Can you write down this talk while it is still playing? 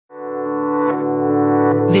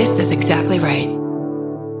This is exactly right.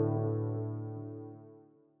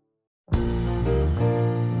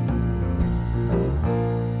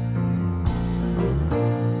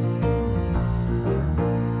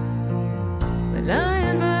 When I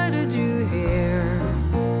invited you here,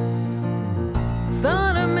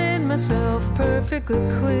 thought I made myself perfectly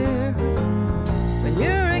clear. When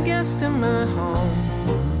you're a guest in my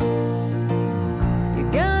home, you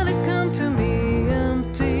gotta come to me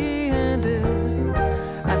empty-handed.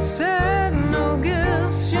 I said no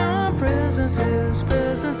gifts, your presence is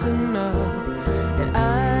presence enough. And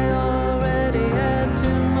I already had too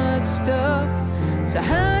much stuff. So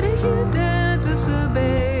how do you dare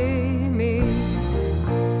disobey me?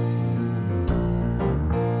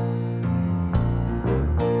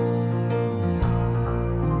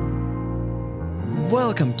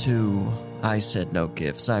 Welcome to I Said No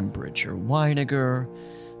Gifts. I'm Bridger Weiniger.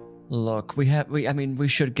 Look, we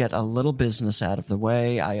should get a little business out of the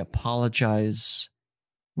way. I apologize.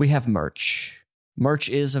 We have merch. Merch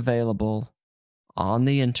is available on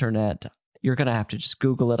the internet. You're going to have to just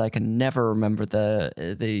Google it. I can never remember the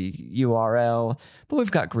URL. But we've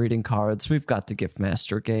got greeting cards. We've got the Gift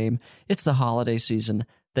Master game. It's the holiday season.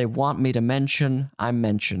 They want me to mention. I'm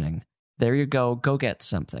mentioning. There you go. Go get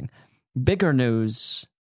something. Bigger news.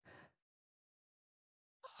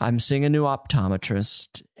 I'm seeing a new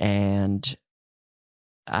optometrist, and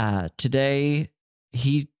today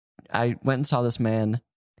I went and saw this man.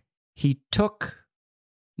 He took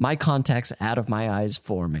my contacts out of my eyes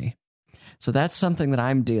for me. So that's something that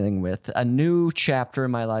I'm dealing with. A new chapter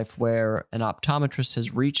in my life where an optometrist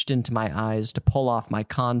has reached into my eyes to pull off my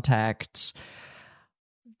contacts.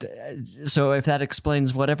 So if that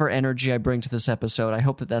explains whatever energy I bring to this episode, I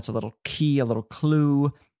hope that that's a little key, a little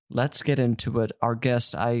clue. Let's get into it. Our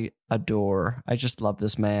guest I adore. I just love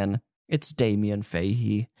this man. It's Damien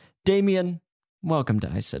Fahey. Damien, welcome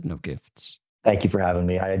to I Said No Gifts. Thank you for having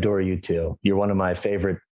me. I adore you too. You're one of my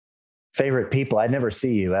favorite people. I'd never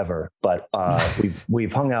see you ever, but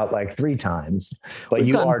we've hung out like 3 times. But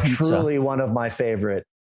you are pizza. Truly one of my favorite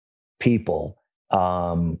people.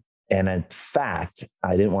 And in fact,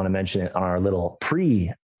 I didn't want to mention it on our little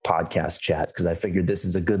pre-podcast chat because I figured this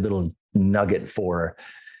is a good little nugget for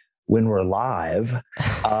when we're live.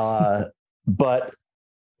 But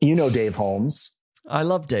you know Dave Holmes. I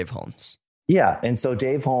love Dave Holmes. Yeah. And so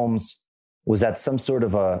Dave Holmes was at some sort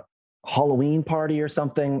of a Halloween party or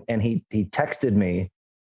something. And he texted me.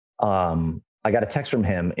 I got a text from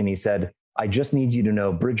him and he said, I just need you to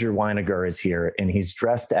know Bridger Weiniger is here. And he's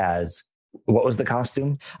dressed as, what was the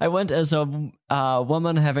costume? I went as a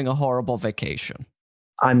woman having a horrible vacation.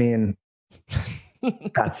 I mean,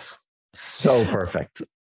 that's so perfect.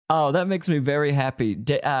 Oh, that makes me very happy.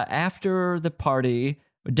 After the party,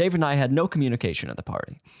 Dave and I had no communication at the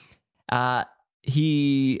party.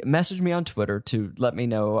 He messaged me on Twitter to let me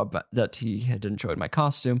know that he had enjoyed my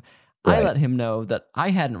costume. Right. I let him know that I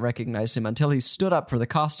hadn't recognized him until he stood up for the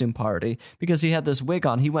costume party because he had this wig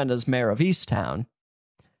on. He went as mayor of Easttown.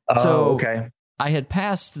 Oh, okay. I had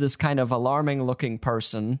passed this kind of alarming looking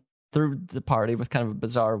person through the party with kind of a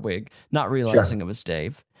bizarre wig, not realizing it was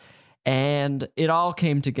Dave. And it all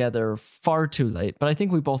came together far too late. But I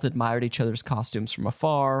think we both admired each other's costumes from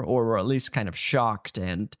afar, or were at least kind of shocked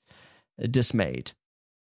and dismayed.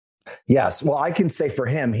 Yes. Well, I can say for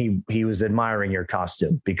him, he was admiring your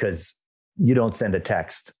costume because you don't send a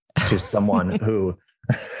text to someone who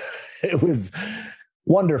it was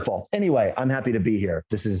wonderful. Anyway, I'm happy to be here.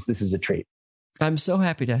 This is a treat. I'm so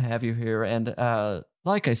happy to have you here. And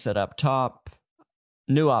like I said up top,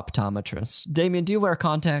 new optometrist. Damien, do you wear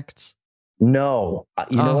contacts? No.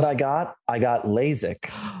 You know what I got? I got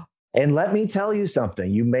LASIK. And let me tell you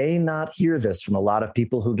something. You may not hear this from a lot of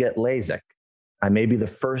people who get LASIK. I may be the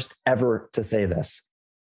first ever to say this.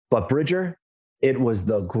 But Bridger, it was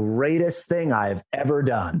the greatest thing I've ever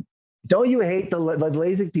done. Don't you hate the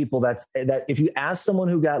LASIK people? That if you ask someone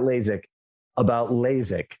who got LASIK about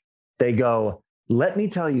LASIK, they go, let me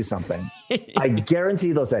tell you something. I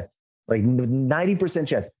guarantee they'll say, like 90%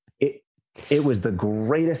 chance, it was the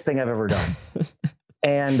greatest thing I've ever done.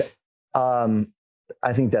 And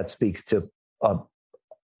I think that speaks to a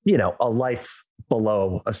life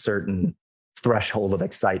below a certain threshold of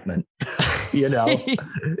excitement. If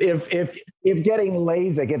getting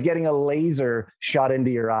LASIK, if getting a laser shot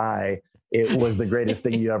into your eye, it was the greatest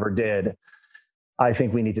thing you ever did, I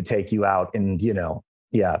think we need to take you out and,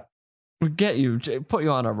 get you, put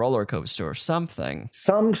you on a roller coaster or something.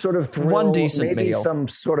 Some sort of thrill, one decent maybe meal. Some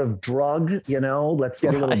sort of drug, let's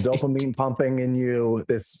get a little dopamine pumping in you.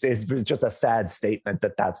 This is just a sad statement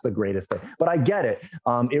that's the greatest thing. But I get it.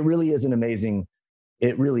 It really is an amazing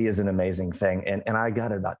It really is an amazing thing. And I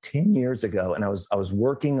got it about 10 years ago, and I was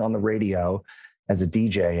working on the radio as a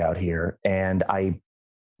DJ out here, and I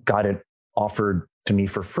got it offered to me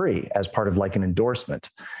for free as part of like an endorsement.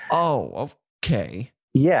 Oh, okay.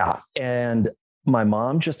 Yeah. And my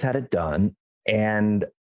mom just had it done. And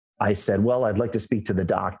I said, well, I'd like to speak to the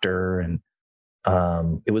doctor. And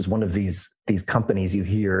it was one of these companies you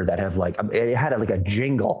hear that have like, it had like a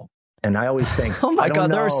jingle. And I always think, oh my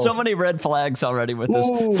God, there are so many red flags already with this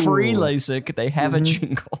free LASIK. They have a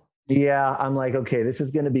jingle. Yeah, I'm like, okay, this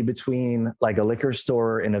is going to be between like a liquor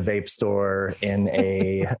store and a vape store in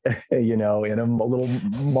a, in a little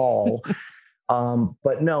mall.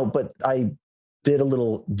 But I did a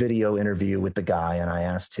little video interview with the guy, and I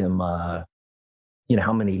asked him, how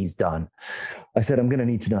many he's done. I said, I'm going to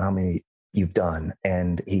need to know how many you've done.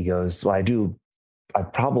 And he goes, well, I do,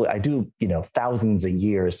 thousands a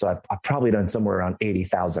year. So I've probably done somewhere around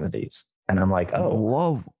 80,000 of these. And I'm like, oh,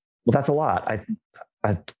 whoa, well, that's a lot.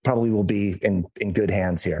 I probably will be in good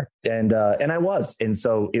hands here. And I was. And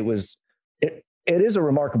so it is a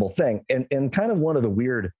remarkable thing. And kind of one of the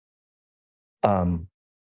weird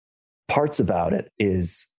parts about it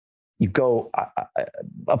is you go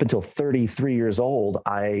up until 33 years old,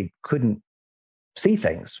 I couldn't see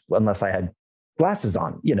things unless I had glasses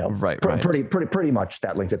on, right. Pretty much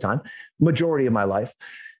that length of time, majority of my life.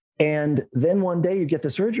 And then one day you get the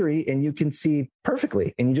surgery and you can see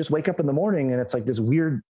perfectly, and you just wake up in the morning and it's like this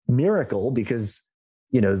weird miracle because,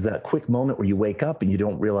 that quick moment where you wake up and you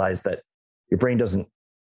don't realize that your brain doesn't,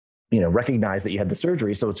 recognize that you had the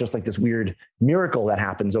surgery. So it's just like this weird miracle that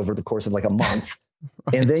happens over the course of like a month.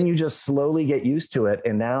 Right. And then you just slowly get used to it.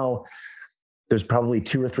 And now there's probably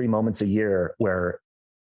 2 or 3 moments a year where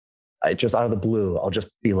I just out of the blue, I'll just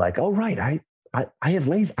be like, oh, right. I have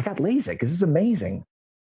LASIK. I got LASIK. This is amazing.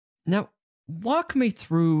 Now, walk me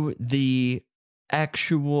through the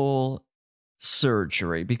actual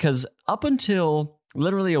surgery, because up until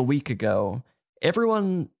literally a week ago,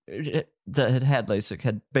 everyone that had LASIK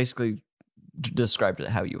had basically described it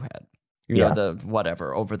how you had. You know, the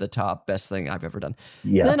whatever, over the top, best thing I've ever done.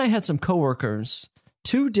 Yeah. Then I had some coworkers,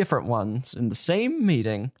 2 different ones in the same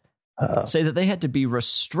meeting, say that they had to be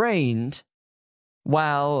restrained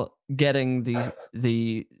while getting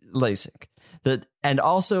the LASIK. And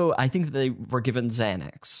also, I think that they were given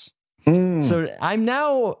Xanax. So I'm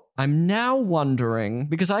now wondering,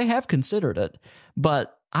 because I have considered it,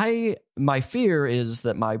 but my fear is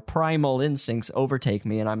that my primal instincts overtake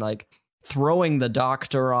me, and I'm like throwing the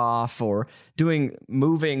doctor off or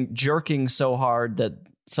jerking so hard that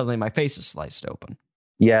suddenly my face is sliced open.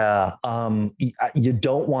 Yeah, you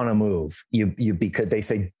don't want to move. Because they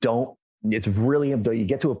say don't. It's really, you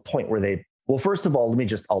get to a point where well, first of all,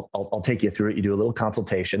 I'll take you through it. You do a little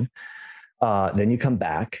consultation. Then you come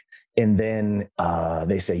back, and then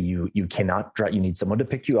they say you cannot drive. You need someone to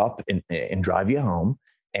pick you up and drive you home.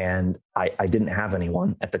 And I didn't have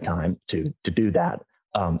anyone at the time to do that.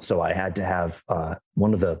 So I had to have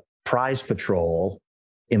one of the prize patrol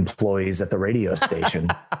employees at the radio station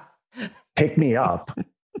pick me up.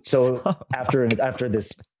 So after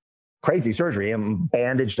this crazy surgery, I'm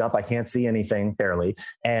bandaged up. I can't see anything barely.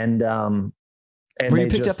 And were you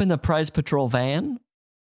picked up in the prize patrol van?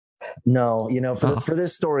 No, for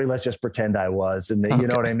this story, let's just pretend I was. And you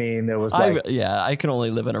know what I mean? There was I can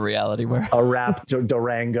only live in a reality where a wrapped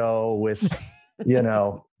Durango with,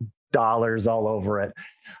 dollars all over it.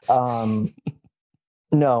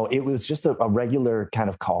 No, it was just a regular kind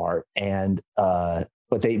of car. And,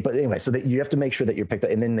 but anyway, so that you have to make sure that you're picked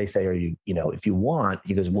up. And then they say, if you want,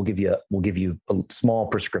 he goes, we'll give you a small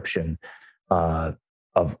prescription, we'll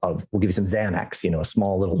give you some Xanax, a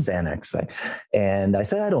small little Xanax thing. And I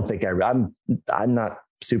said, I don't think I'm not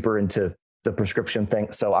super into the prescription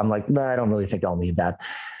thing. So I'm like, I don't really think I'll need that.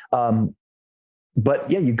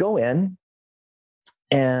 But yeah, you go in,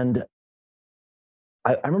 and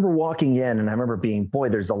I remember walking in, and I remember being, boy,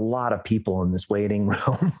 there's a lot of people in this waiting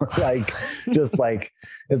room. It's like,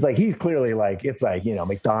 he's clearly like, it's like,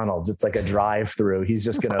 McDonald's, it's like a drive-through. He's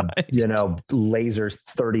just going to, lasers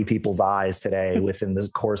 30 people's eyes today within the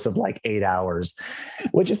course of like 8 hours,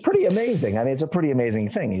 which is pretty amazing. I mean, it's a pretty amazing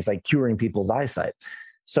thing. He's like curing people's eyesight.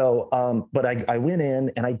 So, but I went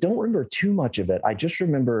in, and I don't remember too much of it. I just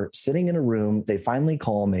remember sitting in a room. They finally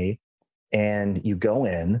call me, and you go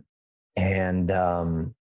in, and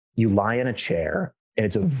you lie in a chair, and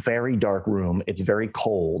it's a very dark room. It's very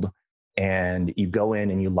cold, and you go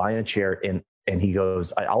in and you lie in a chair, and he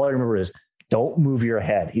goes, all I remember is, don't move your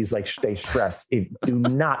head. He's like, stay stressed. Do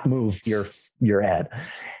not move your head,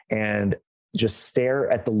 and just stare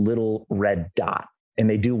at the little red dot. And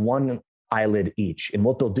they do one eyelid each. And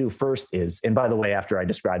what they'll do first is, and by the way, after I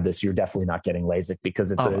describe this, you're definitely not getting LASIK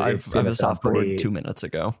because I was off board 2 minutes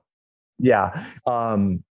ago. Yeah.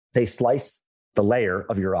 They slice the layer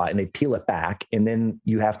of your eye and they peel it back. And then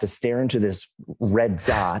you have to stare into this red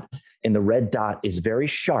dot, and the red dot is very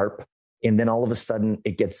sharp. And then all of a sudden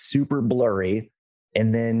it gets super blurry,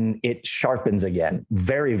 and then it sharpens again.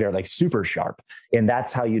 Very, very like super sharp. And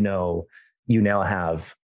that's how you know you now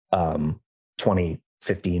have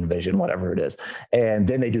 20/15 vision, whatever it is. And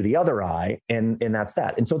then they do the other eye, and that's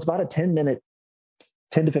that. And so it's about a 10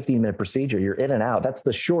 to 15 minute procedure. You're in and out. That's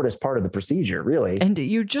the shortest part of the procedure, really. And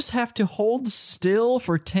you just have to hold still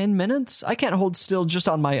for 10 minutes. I can't hold still just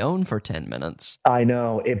on my own for 10 minutes. I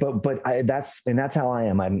know it, but that's how I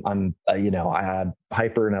am. I'm I'm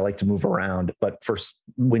hyper and I like to move around. But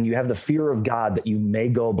when you have the fear of God that you may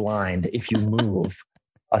go blind if you move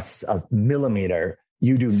a millimeter,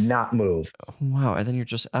 you do not move. Wow. And then you're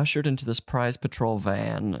just ushered into this prize patrol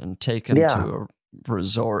van and taken to a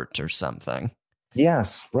resort or something.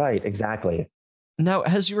 Yes, right, exactly. Now,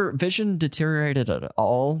 has your vision deteriorated at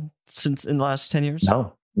all since in the last 10 years?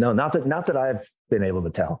 No, not that I've been able to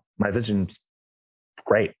tell. My vision's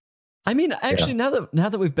great. I mean, actually, now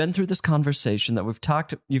that we've been through this conversation, that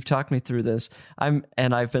you've talked me through this,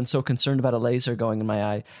 I've been so concerned about a laser going in my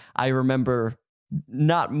eye. I remember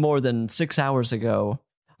not more than 6 hours ago,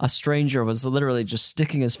 a stranger was literally just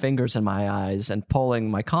sticking his fingers in my eyes and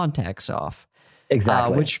pulling my contacts off.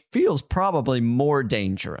 Exactly. Which feels probably more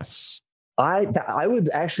dangerous. I would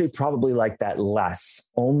actually probably like that less,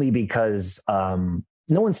 only because no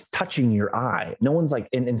one's touching your eye. No one's like,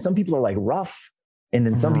 and some people are like rough, and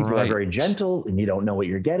then some people are very gentle, and you don't know what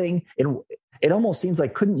you're getting. It almost seems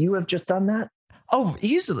like, couldn't you have just done that? Oh,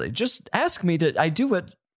 easily. Just ask me I do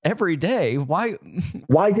it every day. Why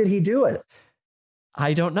did he do it?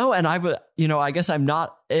 I don't know. And I guess I'm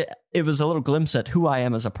not, it was a little glimpse at who I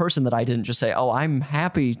am as a person that I didn't just say, oh, I'm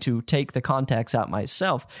happy to take the contacts out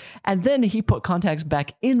myself. And then he put contacts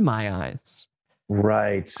back in my eyes.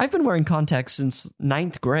 Right. I've been wearing contacts since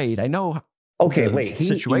 9th grade. I know. Okay, wait.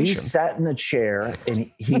 He sat in a chair and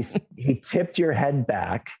he tipped your head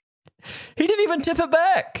back. He didn't even tip it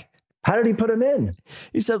back. How did he put him in?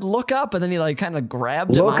 He said, look up. And then he like kind of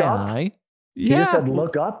grabbed at my eye. He just said,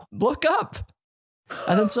 look up? Look up.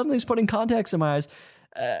 And then suddenly he's putting contacts in my eyes.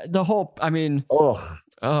 The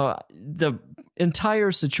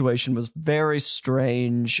entire situation was very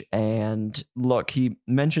strange. And look, he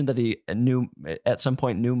mentioned that he at some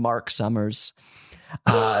point knew Mark Summers.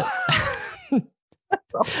 Awesome.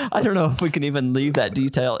 I don't know if we can even leave that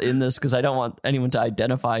detail in this because I don't want anyone to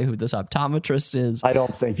identify who this optometrist is. I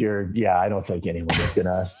don't think anyone is going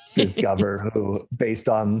to discover who, based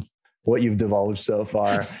on what you've divulged so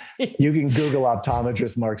far. You can Google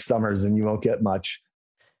optometrist Mark Summers and you won't get much.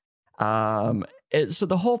 So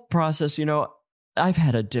the whole process, I've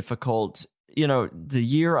had a difficult,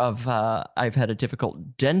 I've had a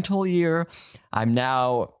difficult dental year. I'm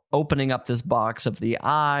now opening up this box of the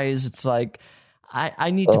eyes. It's like, I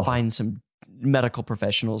need to find some medical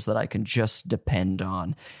professionals that I can just depend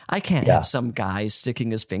on. I can't have some guy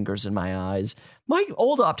sticking his fingers in my eyes. My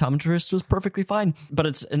old optometrist was perfectly fine, but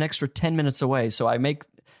it's an extra 10 minutes away. So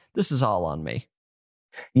this is all on me.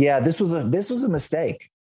 Yeah, this was a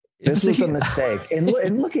mistake. This was a mistake. And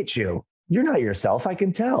look at you. You're not yourself. I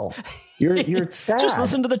can tell. You're sad. Just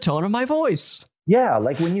listen to the tone of my voice. Yeah.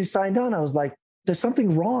 Like when you signed on, I was like, there's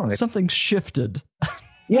something wrong. Something shifted.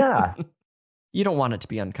 Yeah. You don't want it to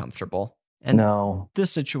be uncomfortable. And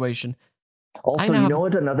this situation. Also, you know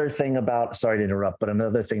what? Another thing about, sorry to interrupt, but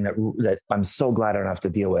another thing that I'm so glad I don't have to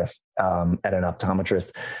deal with at an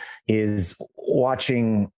optometrist is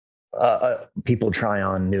watching people try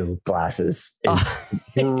on new glasses is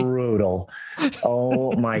brutal.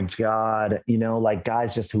 Oh my God. Like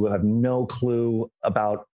guys just who have no clue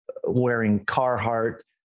about wearing Carhartt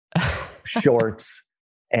shorts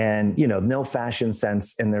and, no fashion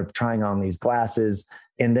sense. And they're trying on these glasses.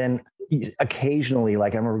 And then occasionally,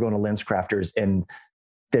 like I remember going to Lens Crafters and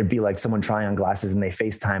there'd be like someone trying on glasses and they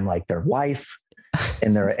FaceTime like their wife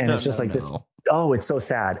and it's just like this. Oh, it's so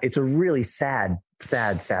sad. It's a really sad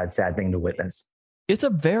thing to witness. It's a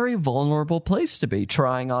very vulnerable place to be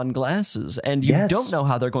trying on glasses, and you don't know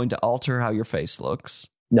how they're going to alter how your face looks.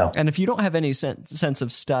 No. And if you don't have any sense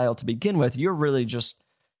of style to begin with, you're really just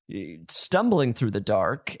stumbling through the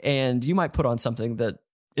dark, and you might put on something that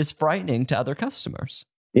is frightening to other customers.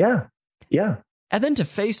 Yeah. Yeah. And then to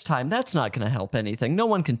FaceTime, that's not going to help anything. No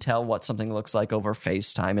one can tell what something looks like over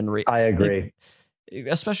FaceTime. I agree.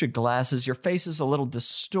 especially glasses, your face is a little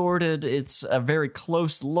distorted. It's a very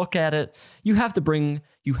close look at it. You have to bring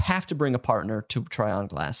a partner to try on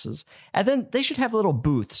glasses. And then they should have little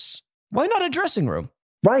booths. Why not a dressing room?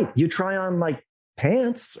 Right. You try on like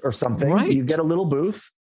pants or something. Right. You get a little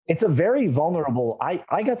booth. It's a very vulnerable.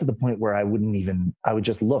 I got to the point where I would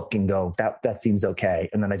just look and go, that seems okay.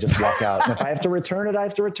 And then I just walk out. And if I have to return it, I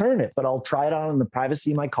have to return it. But I'll try it on in the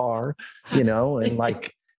privacy of my car, and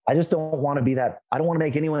like, I just don't want to be that. I don't want to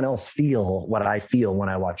make anyone else feel what I feel when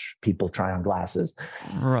I watch people try on glasses.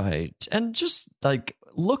 Right. And just like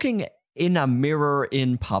looking in a mirror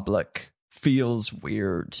in public feels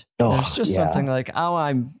weird. There's just something like,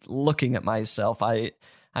 I'm looking at myself.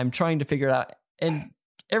 I'm trying to figure it out. And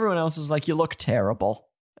everyone else is like, you look terrible.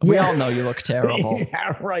 We all know you look terrible.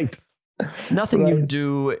 Yeah, right. Nothing you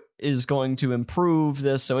do is going to improve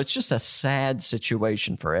this. So it's just a sad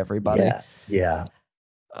situation for everybody. Yeah.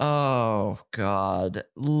 Oh, God.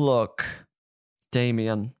 Look,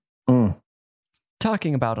 Damien,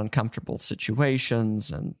 talking about uncomfortable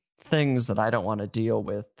situations and things that I don't want to deal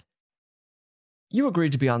with. You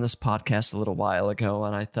agreed to be on this podcast a little while ago,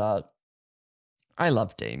 and I thought, I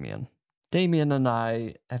love Damien. Damien and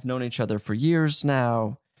I have known each other for years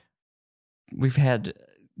now. We've had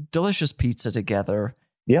delicious pizza together.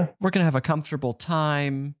 Yeah. We're going to have a comfortable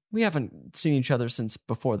time. We haven't seen each other since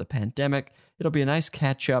before the pandemic. It'll be a nice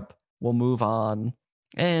catch up. We'll move on.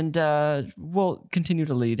 And we'll continue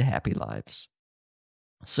to lead happy lives.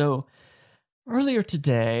 So earlier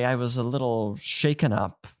today, I was a little shaken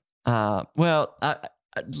up.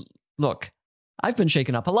 Look, I've been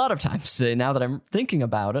shaken up a lot of times today now that I'm thinking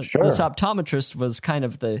about it. Sure. This optometrist was kind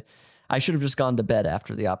of I should have just gone to bed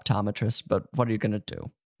after the optometrist, but what are you going to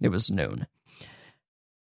do? It was noon.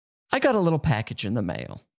 I got a little package in the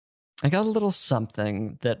mail. I got a little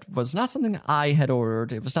something that was not something I had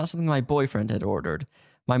ordered. It was not something my boyfriend had ordered.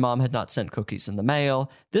 My mom had not sent cookies in the mail.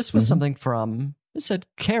 This was something from, it said,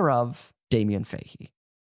 care of Damien Fahey,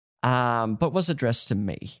 but was addressed to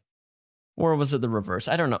me. Or was it the reverse?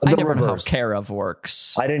 I don't know. I never know how care of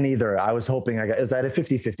works. I didn't either. I was hoping is that a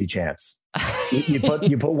 50-50 chance? you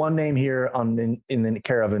put one name here in the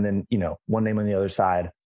care of, and then, one name on the other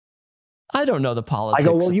side. I don't know the politics. I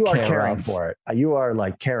go, well, you are caring caring for it. You are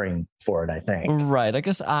like caring for it, I think. Right. I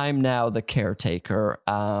guess I'm now the caretaker,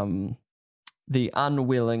 the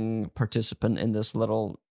unwilling participant in this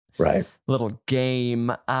little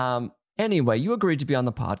game. Anyway, you agreed to be on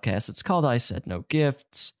the podcast. It's called I Said No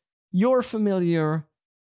Gifts. You're familiar.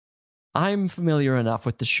 I'm familiar enough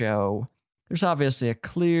with the show. There's obviously a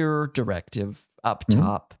clear directive up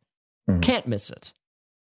top. Can't miss it.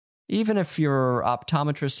 Even if your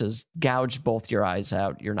optometrist has gouged both your eyes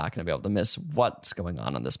out, you're not going to be able to miss what's going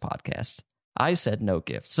on this podcast. I said no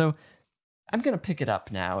gift. So I'm going to pick it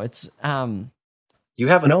up now. It's you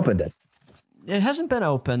haven't opened it. It hasn't been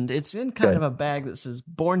opened. It's in kind of a bag that says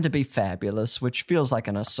Born to be Fabulous, which feels like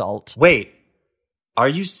an assault. Wait, are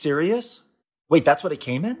you serious? Wait, that's what it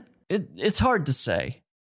came in? It's hard to say.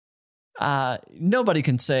 Nobody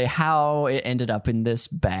can say how it ended up in this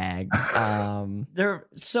bag. There are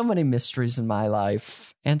so many mysteries in my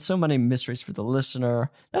life and so many mysteries for the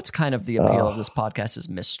listener. That's kind of the appeal of this podcast, is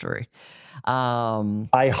mystery.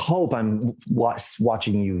 I hope I'm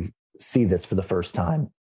watching you see this for the first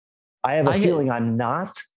time. I have a feeling I'm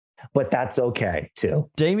not, but that's okay too.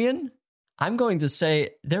 Damien, I'm going to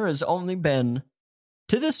say there has only been,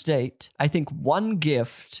 to this date, I think one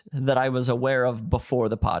gift that I was aware of before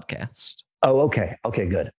the podcast. Oh, okay. Okay,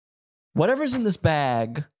 good. Whatever's in this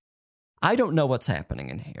bag, I don't know what's happening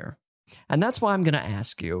in here. And that's why I'm going to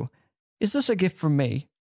ask you, is this a gift from me?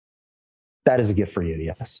 That is a gift for you,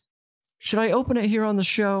 yes. Should I open it here on the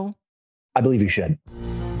show? I believe you should.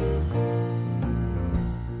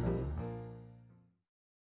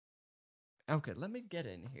 Okay, let me get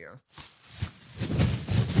in here.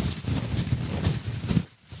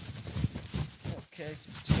 Okay,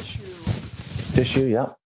 some tissue. Tissue, yeah.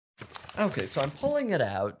 Okay, so I'm pulling it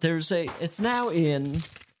out. It's now in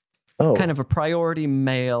kind of a priority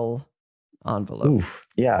mail envelope. Oof.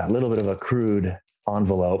 Yeah, a little bit of a crude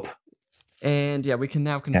envelope. And yeah, we can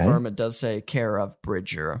now confirm it does say care of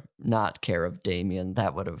Bridger, not care of Damien.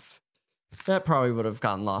 That probably would have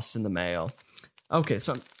gotten lost in the mail. Okay,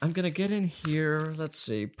 so I'm going to get in here. Let's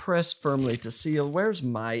see. Press firmly to seal. Where's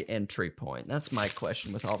my entry point? That's my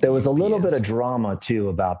question with all There was a little bit of drama, too,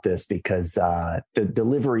 about this because the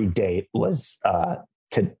delivery date was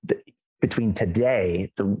between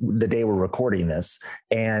today, the day we're recording this,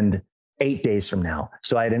 and 8 days from now.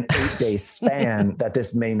 So I had an 8-day span that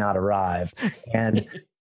this may not arrive. And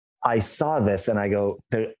I saw this and I go,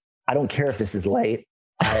 I don't care if this is late.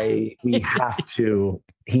 We have to.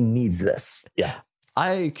 He needs this. Yeah.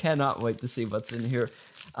 I cannot wait to see what's in here.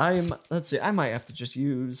 Let's see, I might have to just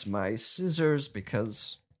use my scissors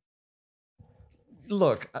because,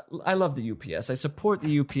 look, I love the UPS. I support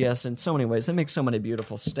the UPS in so many ways. They make so many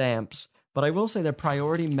beautiful stamps. But I will say their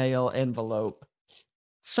priority mail envelope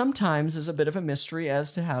sometimes is a bit of a mystery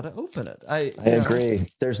as to how to open it. I agree.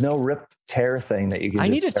 There's no rip tear thing that you can. I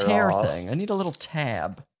need a tear off. thing. I need a little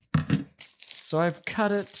tab. So I've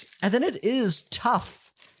cut it, and then it is tough.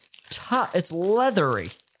 It's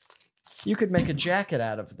leathery. You could make a jacket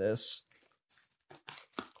out of this.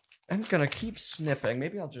 I'm gonna keep snipping.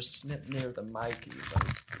 Maybe I'll just snip near the mic even.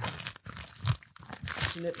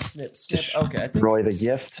 Snip, snip, snip. Okay. Roy the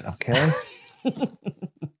gift. Okay.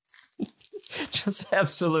 Just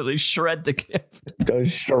absolutely shred the gift. Go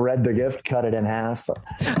shred the gift. Cut it in half.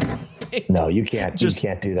 No, you can't. You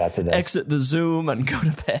can't do that to this. Exit the Zoom and go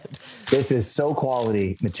to bed. This is so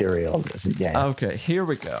quality material. This again. Okay, here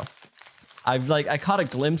we go. I caught a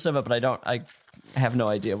glimpse of it, but I have no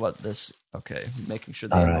idea what this. Okay, making sure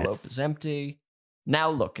the envelope is empty. Now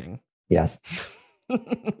looking. Yes.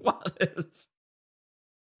 What is?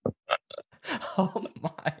 Oh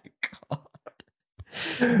my God.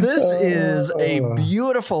 This is a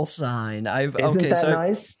beautiful sign. Isn't that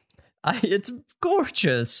nice? It's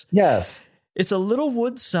gorgeous. Yes. It's a little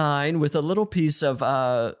wood sign with a little piece of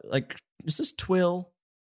is this twill?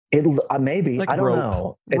 It maybe like I don't rope.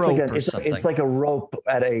 know. It's like a rope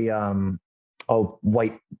at a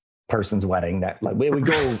white person's wedding that like we would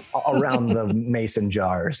go around the mason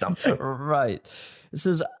jar or something. Right. It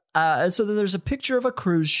says so there's a picture of a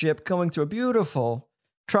cruise ship going through a beautiful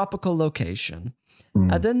tropical location.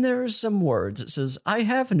 And then there's some words. It says, "I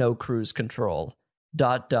have no cruise control. ...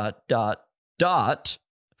 4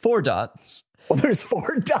 dots." Well, there's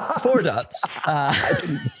 4 dots. 4 dots. I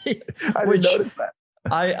didn't notice that.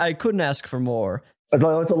 I couldn't ask for more.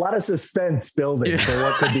 It's a lot of suspense building for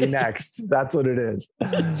what could be next. That's what it is.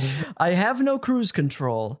 I have no cruise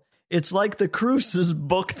control. It's like the cruises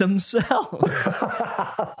book themselves.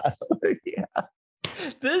 Yeah.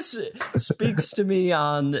 This speaks to me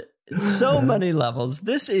on so many levels.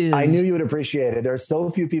 This is. I knew you would appreciate it. There are so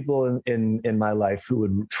few people in my life who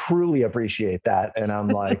would truly appreciate that. And I'm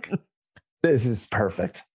like, this is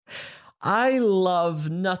perfect. I love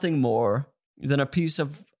nothing more than a piece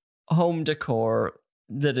of home decor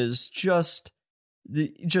that is just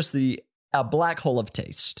a black hole of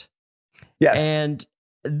taste. Yes. And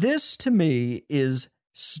this to me is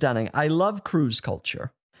stunning. I love cruise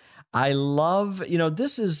culture. I love,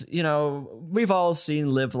 this is, we've all seen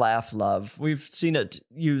Live, Laugh, Love. We've seen it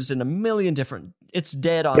used in a million different, it's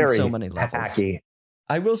dead on so many levels. Hacky.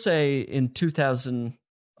 I will say in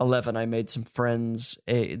 2011, I made some friends,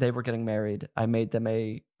 they were getting married. I made them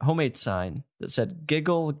a homemade sign that said,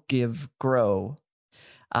 "Giggle, Give, Grow,"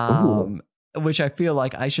 which I feel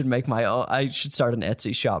like I should make my own. I should start an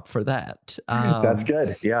Etsy shop for that. That's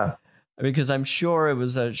good. Yeah. Because I'm sure it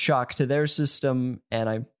was a shock to their system,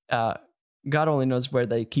 and God only knows where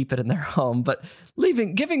they keep it in their home, but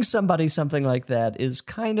giving somebody something like that is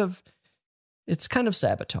kind of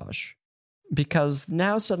sabotage, because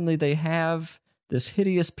now suddenly they have this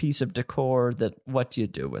hideous piece of decor that what do you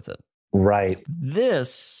do with it? Right.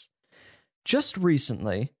 This just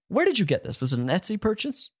recently, where did you get this? Was it an Etsy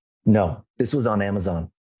purchase? No, this was on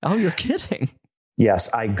Amazon. Oh, you're kidding.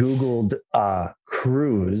 Yes. I Googled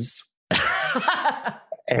cruise.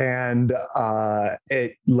 And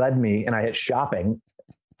it led me, and I hit shopping,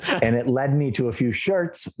 and it led me to a few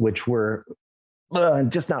shirts, which were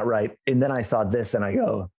just not right. And then I saw this, and I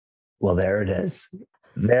go, well, there it is.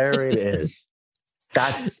 There it is.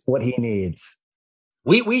 That's what he needs.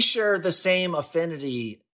 We share the same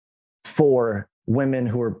affinity for women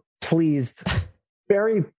who are pleased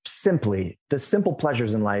very simply, the simple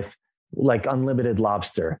pleasures in life, like unlimited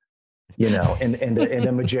lobster, and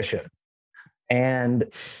a magician. And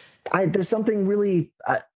there's something really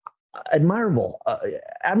admirable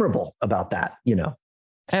about that,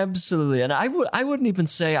 Absolutely. And I wouldn't even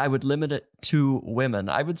say I would limit it to women.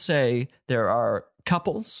 I would say there are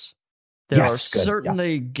couples. There are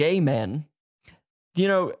certainly gay men.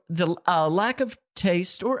 The lack of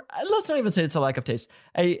taste, or let's not even say it's a lack of taste,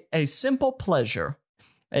 a simple pleasure,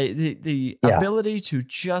 the ability to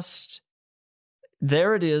just,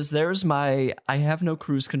 there it is. There's my, I have no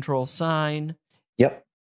cruise control sign. Yep.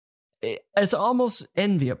 It's almost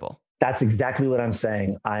enviable. That's exactly what I'm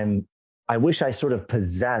saying. I wish I sort of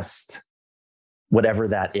possessed whatever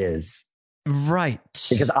that is. Right.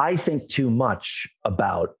 Because I think too much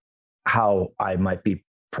about how I might be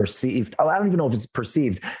perceived. Oh, I don't even know if it's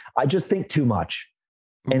perceived. I just think too much.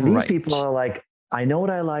 And these people are like, I know what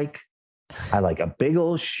I like. I like a big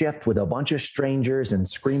old ship with a bunch of strangers and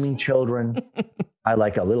screaming children. I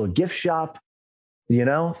like a little gift shop,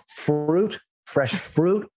 fruit, fresh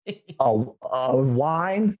fruit, a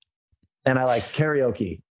wine, and I like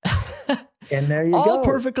karaoke. And there you go. All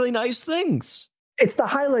perfectly nice things. It's the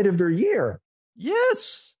highlight of their year.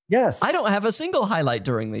 Yes. Yes. I don't have a single highlight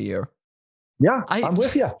during the year. Yeah, I'm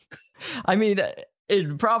with you. I mean,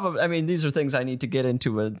 these are things I need to get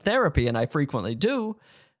into in therapy, and I frequently do.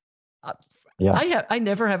 I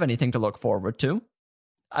never have anything to look forward to.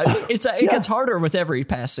 It gets harder with every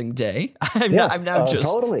passing day. I'm now just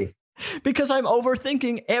totally, because I'm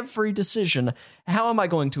overthinking every decision. How am I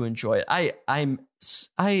going to enjoy it?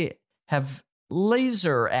 I have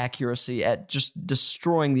laser accuracy at just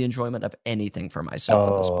destroying the enjoyment of anything for myself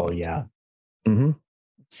at this point. Oh yeah. Mm-hmm.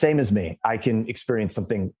 Same as me. I can experience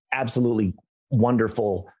something absolutely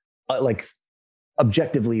wonderful, like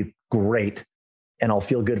objectively great, and I'll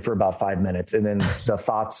feel good for about 5 minutes. And then the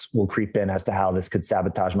thoughts will creep in as to how this could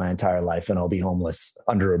sabotage my entire life and I'll be homeless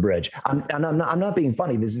under a bridge. I'm not being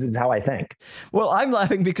funny. This is how I think. Well, I'm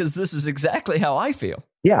laughing because this is exactly how I feel.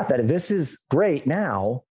 Yeah, that this is great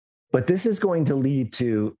now, but this is going to lead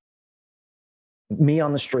to me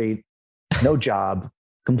on the street, no job,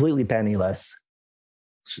 completely penniless.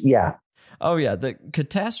 Yeah. Oh, yeah. The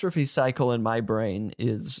catastrophe cycle in my brain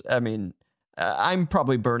is, I'm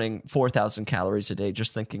probably burning 4,000 calories a day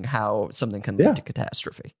just thinking how something can lead to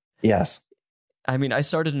catastrophe. Yes. I mean, I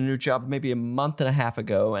started a new job maybe a month and a half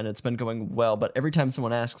ago, and it's been going well. But every time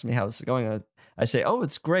someone asks me how it's going, I say, oh,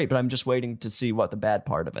 it's great, but I'm just waiting to see what the bad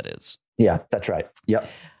part of it is. Yeah, that's right. Yep.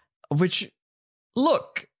 Which,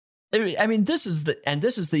 look, I mean, this is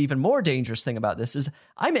the even more dangerous thing about this is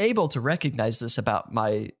I'm able to recognize this about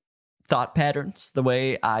my thought patterns, the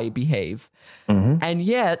way I behave, and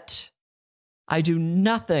yet I do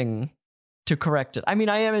nothing to correct it. I mean,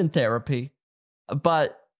 I am in therapy,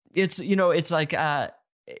 but it's like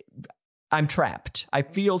I'm trapped. I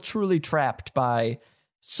feel truly trapped by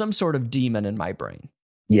some sort of demon in my brain.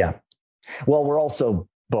 Yeah. Well, we're also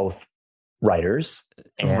both writers,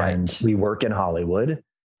 and we work in Hollywood,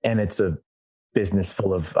 and it's a business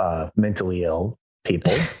full of mentally ill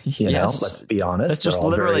people. You know, let's be honest. That's just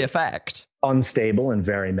literally a fact. Unstable and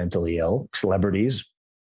very mentally ill celebrities,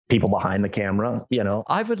 people behind the camera,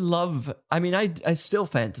 I would love, I still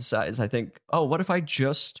fantasize. I think, oh, what if I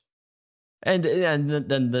just, and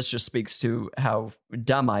then this just speaks to how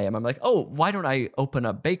dumb I am. I'm like, oh, why don't I open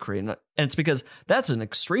a bakery? And it's because that's an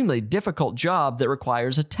extremely difficult job that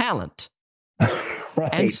requires a talent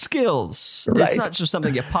and skills. Right. It's not just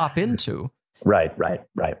something you pop into. Right.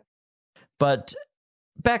 But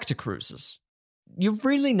back to cruises. You've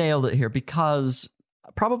really nailed it here because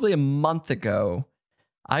probably a month ago,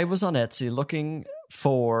 I was on Etsy looking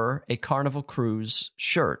for a Carnival Cruise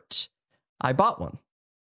shirt. I bought one.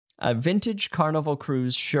 A vintage Carnival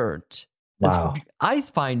Cruise shirt. Wow. I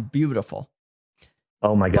find beautiful.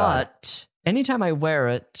 Oh my God. But anytime I wear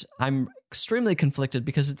it, I'm extremely conflicted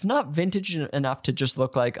because it's not vintage enough to just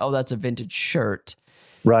look like, oh, that's a vintage shirt.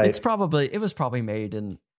 Right. It was probably made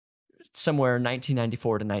in somewhere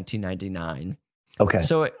 1994 to 1999. Okay.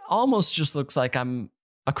 So it almost just looks like I'm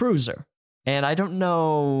a cruiser. And I don't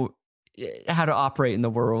know how to operate in the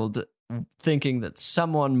world thinking that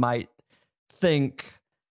someone might think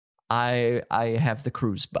I have the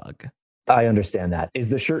cruise bug. I understand that. Is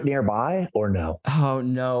the shirt nearby or no? Oh,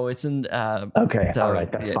 no. It's in... okay. All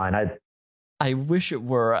right. That's fine. I wish it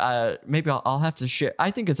were. Maybe I'll have to share. I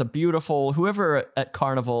think it's a beautiful... Whoever at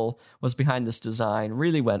Carnival was behind this design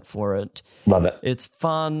really went for it. Love it. It's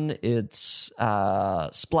fun. It's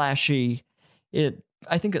splashy.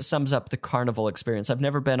 I think it sums up the Carnival experience. I've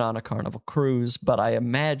never been on a Carnival cruise, but I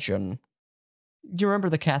imagine... Do you remember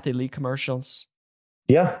the Kathy Lee commercials?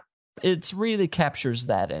 Yeah. It really captures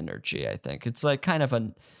that energy, I think. It's like kind of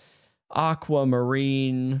an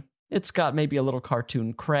aquamarine. It's got maybe a little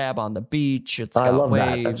cartoon crab on the beach. I love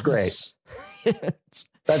waves. That. That's great.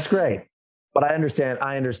 That's great. But I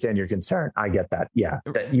understand your concern. I get that. Yeah.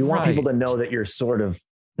 You want people to know that you're sort of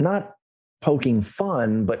not poking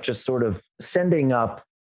fun, but just sort of sending up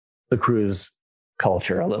the cruise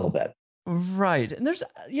culture a little bit. Right. And there's,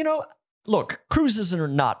 look, cruises are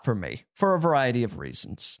not for me for a variety of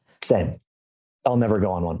reasons. Same. I'll never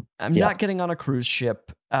go on one. I'm not getting on a cruise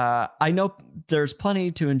ship. I know there's plenty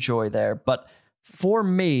to enjoy there, but for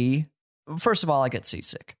me, first of all, I get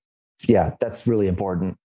seasick. Yeah, that's really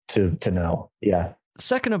important to know. Yeah.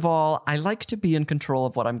 Second of all, I like to be in control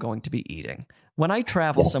of what I'm going to be eating. When I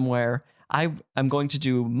travel somewhere, I'm going to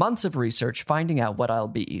do months of research finding out what I'll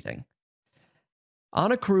be eating.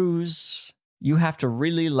 On a cruise, you have to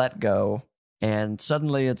really let go and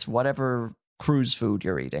suddenly it's whatever cruise food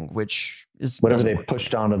you're eating, which is whatever they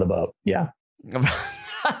pushed onto the boat. Yeah.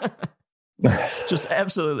 Just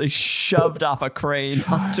absolutely shoved off a crane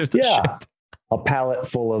onto the ship. A pallet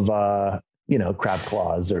full of, crab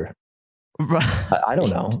claws or I don't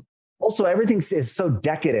know. Also, everything is so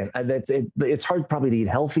decadent. It's hard probably to eat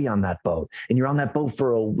healthy on that boat. And you're on that boat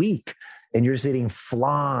for a week and you're just eating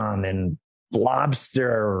flan and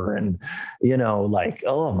lobster and,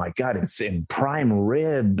 oh my God, it's in prime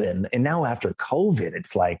rib. And now after COVID,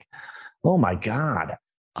 it's like, oh my God.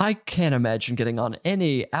 I can't imagine getting on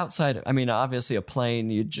any outside. I mean, obviously a plane,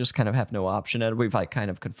 you just kind of have no option. And we've kind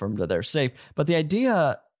of confirmed that they're safe. But the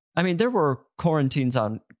idea, I mean, there were quarantines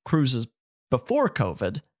on cruises before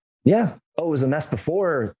COVID. Yeah. Oh, it was a mess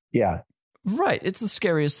before. Yeah. Right. It's the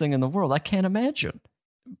scariest thing in the world. I can't imagine.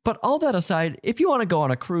 But all that aside, if you want to go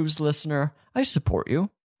on a cruise, listener, I support you.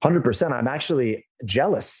 100%. I'm actually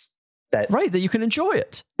jealous that you can enjoy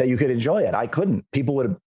it. That you could enjoy it. I couldn't. People would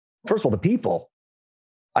have, first of all, the people.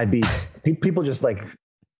 People just like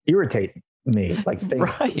irritate me, like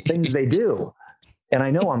things they do. And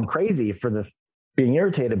I know I'm crazy for being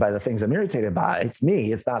irritated by the things I'm irritated by. It's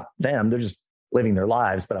me. It's not them. They're just living their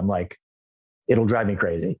lives. But I'm like, it'll drive me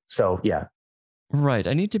crazy. So yeah. Right.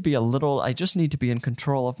 I just need to be in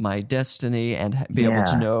control of my destiny and be able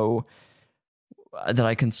to know that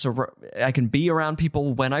I can be around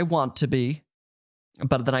people when I want to be,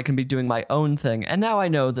 but then I can be doing my own thing. And now I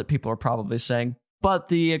know that people are probably saying, but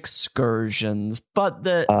the excursions, but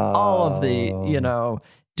all of the,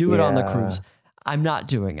 do it on the cruise. I'm not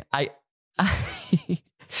doing it. I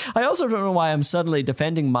also don't know why I'm suddenly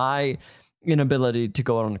defending my inability to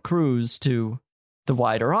go on a cruise to the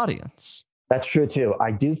wider audience. That's true too.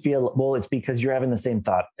 I do feel, well, it's because you're having the same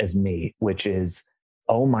thought as me, which is,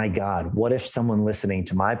 oh my God, what if someone listening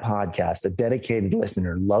to my podcast, a dedicated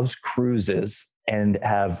listener, loves cruises and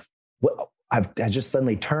I've just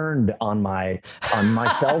suddenly turned on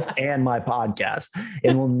myself and my podcast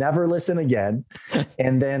and will never listen again.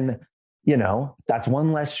 And then, that's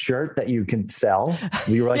one less shirt that you can sell.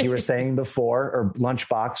 You were saying before, or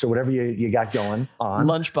lunchbox or whatever you got going on.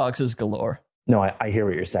 Lunchboxes galore. No, I hear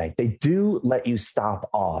what you're saying. They do let you stop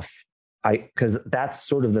off. Because that's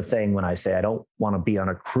sort of the thing when I say I don't want to be on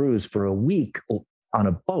a cruise for a week on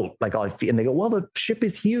a boat, and they go, well, the ship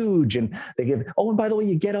is huge. And they give, and by the way,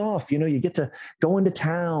 you get off, you get to go into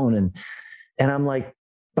town. And I'm like,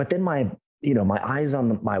 but then my eyes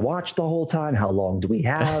on my watch the whole time. How long do we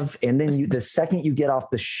have? And then the second you get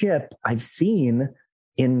off the ship, I've seen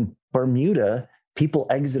in Bermuda, people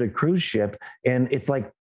exit a cruise ship and it's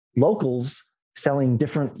like locals selling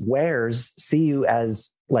different wares see you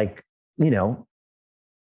as like,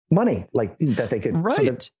 money, like that they could,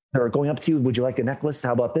 right. So they're going up to you. Would you like a necklace?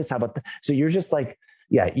 How about this? How about that? So you're just like,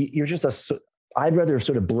 you're just I'd rather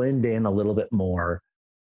sort of blend in a little bit more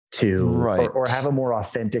to, or have a more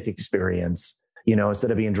authentic experience,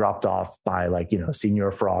 instead of being dropped off by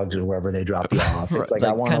Senior Frogs or wherever they drop you off. It's like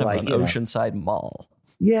I want to an oceanside mall.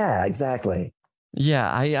 Yeah, exactly.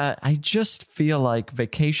 Yeah. I just feel like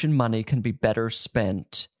vacation money can be better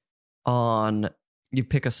spent on, you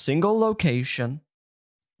pick a single location,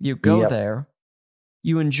 you go there,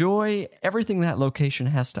 you enjoy everything that location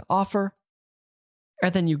has to offer,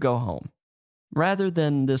 and then you go home. Rather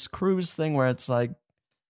than this cruise thing where it's like,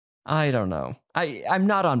 I don't know. I'm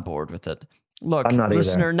not on board with it. Look, I'm not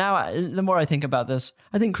listener, either. now the more I think about this,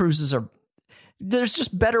 I think cruises there's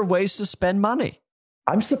just better ways to spend money.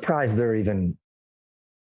 I'm surprised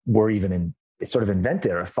were even sort of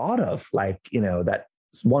invented or thought of, that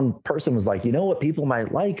one person was like, what people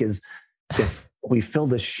might like is if we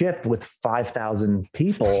filled a ship with 5,000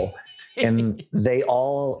 people and they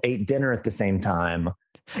all ate dinner at the same time.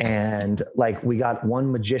 And we got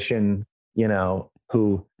one magician,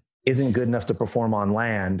 who isn't good enough to perform on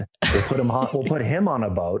land. We'll put him on a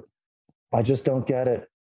boat. I just don't get it.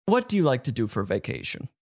 What do you like to do for vacation?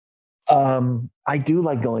 I do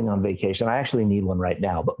like going on vacation. I actually need one right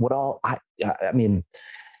now, but I mean,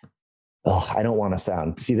 I don't want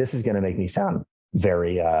to this is going to make me sound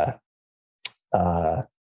very,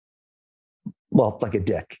 like a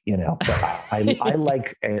dick, but I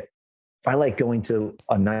like going to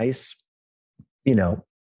a nice,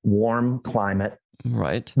 warm climate,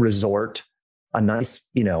 right? Resort, a nice,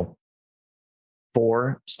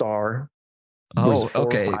 4-star. Oh,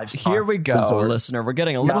 okay. Here we go, resort. Listener. We're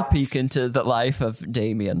getting a little peek into the life of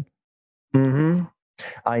Damien. Mm-hmm.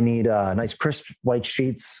 I need nice crisp white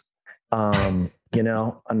sheets, a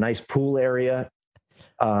nice pool area.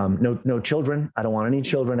 No children. I don't want any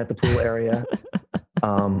children at the pool area.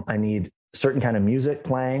 I need certain kind of music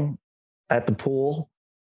playing at the pool.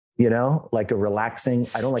 like a relaxing.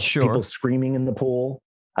 I don't like Sure. people screaming in the pool.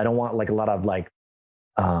 I don't want like a lot of like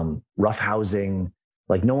rough housing.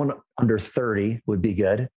 Like no one under 30 would be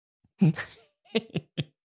good.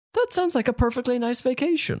 That sounds like a perfectly nice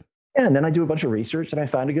vacation. Yeah, and then I do a bunch of research and I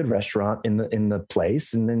find a good restaurant in the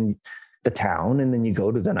place and then the town. And then you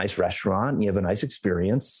go to the nice restaurant and you have a nice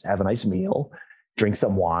experience, have a nice meal, drink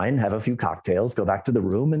some wine, have a few cocktails, go back to the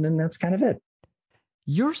room. And then that's kind of it.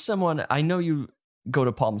 You're someone, I know you go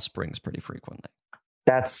to Palm Springs pretty frequently.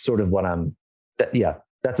 That's sort of what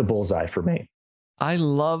that's a bullseye for me. I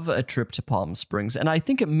love a trip to Palm Springs. And I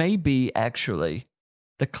think it may be actually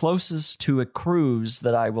the closest to a cruise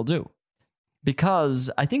that I will do.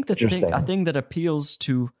 Because I think a thing that appeals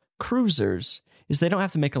to cruisers is they don't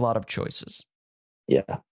have to make a lot of choices.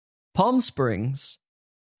 Yeah. Palm Springs,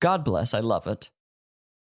 God bless, I love it.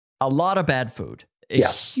 A lot of bad food. A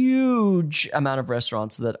huge amount of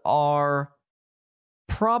restaurants that are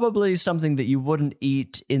probably something that you wouldn't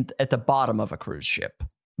eat at the bottom of a cruise ship.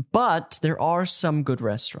 But there are some good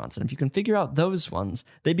restaurants. And if you can figure out those ones,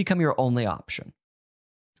 they become your only option.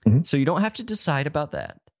 Mm-hmm. So you don't have to decide about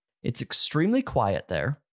that. It's extremely quiet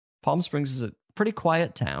there. Palm Springs is a pretty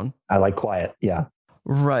quiet town. I like quiet. Yeah.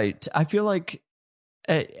 Right. I feel like,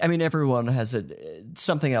 I mean, everyone has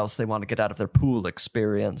something else they want to get out of their pool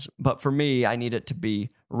experience. But for me, I need it to be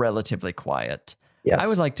relatively quiet. Yes. I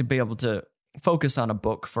would like to be able to focus on a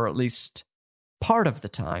book for at least part of the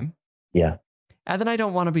time. Yeah. And then I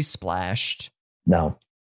don't want to be splashed. No.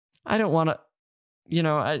 I don't want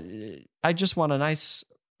to, I just want a nice,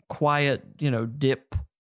 quiet, dip.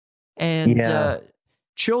 And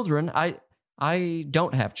children, I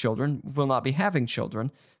don't have children, will not be having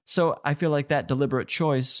children. So I feel like that deliberate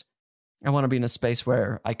choice, I want to be in a space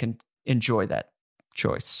where I can enjoy that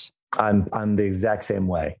choice. I'm the exact same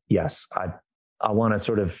way. Yes. I want to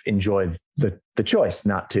sort of enjoy the choice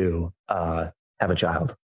not to have a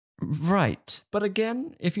child. Right. But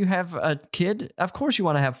again, if you have a kid, of course you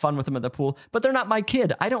want to have fun with them at the pool, but they're not my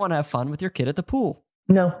kid. I don't want to have fun with your kid at the pool.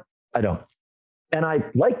 No, I don't. And I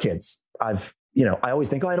like kids. I always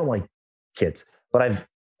think, I don't like kids, but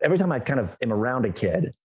every time I kind of am around a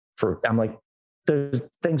kid I'm like, there's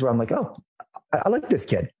things where I'm like, oh, I like this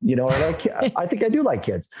kid, I think I do like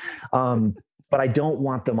kids. But I don't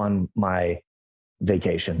want them on my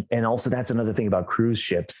vacation. And also that's another thing about cruise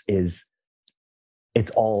ships is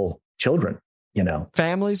it's all children,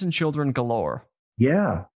 families and children galore.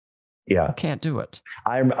 Yeah. Yeah. Can't do it.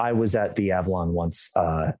 I was at the Avalon once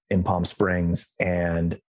in Palm Springs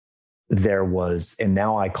and and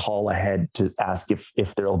now I call ahead to ask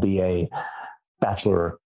if there'll be a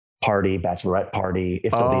bachelorette party,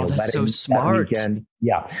 if there'll be a wedding so smart. that weekend.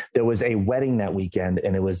 Yeah. There was a wedding that weekend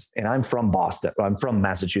and I'm from Boston. I'm from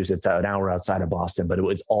Massachusetts, an hour outside of Boston, but it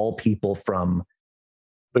was all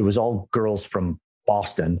girls from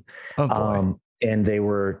Boston. Oh, boy. And they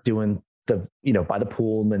were doing by the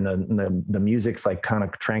pool and the music's like kind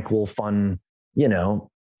of tranquil, fun,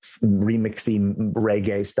 remixing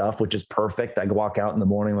reggae stuff, which is perfect. I walk out in the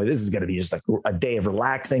morning like this is going to be just like a day of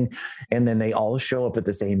relaxing. And then they all show up at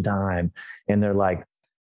the same time and they're like,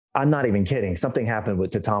 I'm not even kidding. Something happened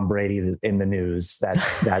to Tom Brady in the news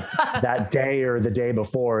that day or the day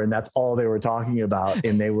before. And that's all they were talking about.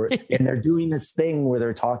 And they're doing this thing where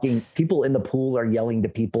they're talking, people in the pool are yelling to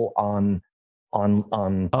people in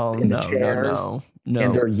the chairs. No.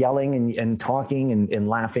 And they're yelling and talking and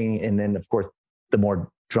laughing. And then of course, the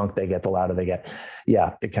more drunk they get, the louder they get.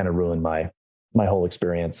 Yeah. It kind of ruined my whole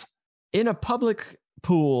experience. In a public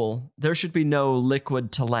pool, there should be no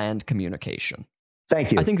liquid to land communication.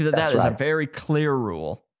 Thank you. I think that is a very clear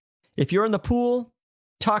rule. If you're in the pool,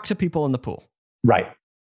 talk to people in the pool. Right.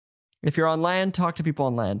 If you're on land, talk to people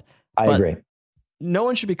on land. I agree. No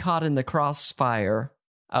one should be caught in the crossfire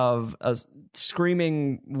of a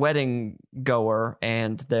screaming wedding goer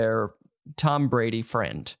and their Tom Brady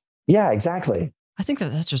friend. Yeah, exactly. I think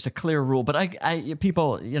that's just a clear rule, but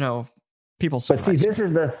people. But see, this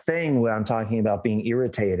is the thing where I'm talking about being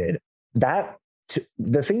irritated.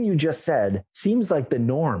 The thing you just said seems like the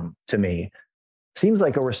norm to me. Seems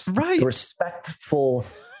like a respectful,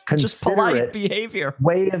 just polite considerate behavior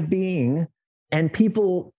way of being, and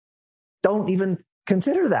people don't even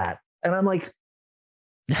consider that. And I'm like,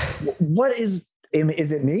 what is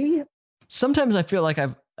it me? Sometimes I feel like I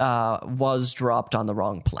was dropped on the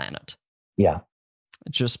wrong planet. Yeah.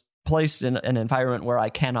 Just placed in an environment where I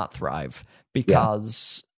cannot thrive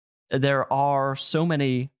because there are so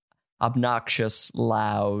many obnoxious,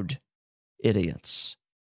 loud idiots.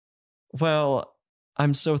 Well,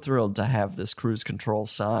 I'm so thrilled to have this cruise control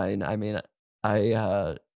sign. I mean,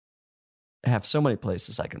 I have so many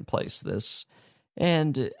places I can place this.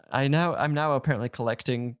 And I'm now apparently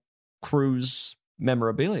collecting cruise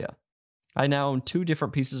memorabilia. I now own 2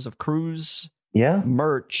 different pieces of cruise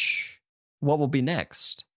merch. What will be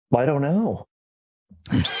next? Well, I don't know.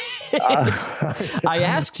 I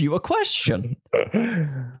asked you a question.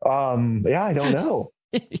 Yeah, I don't know.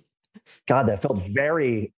 God, that felt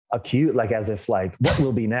very acute, like as if like, what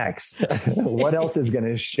will be next? What else is going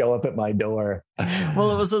to show up at my door?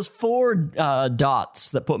 Well, it was those 4 dots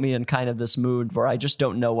that put me in kind of this mood where I just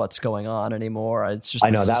don't know what's going on anymore. It's just I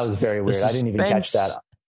know that was very weird. I didn't even catch that.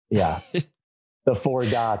 Yeah. The 4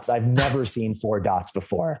 dots. I've never seen 4 dots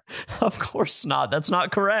before. Of course not. That's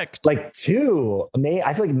not correct. Like 2.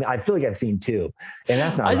 I feel like I've seen 2, and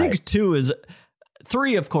that's not. I think 2 is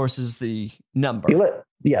 3. Of course, is the number.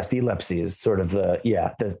 Yes, the ellipses, sort of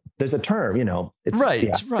there's a term, it's right.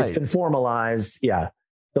 It's been formalized. Yeah.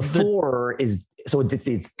 The 4 is, so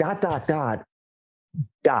it's dot, dot, dot,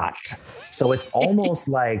 dot. So it's almost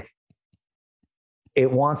like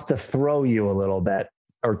it wants to throw you a little bit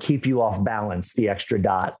or keep you off balance, the extra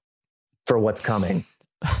dot for what's coming.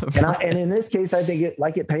 Right. And in this case, I think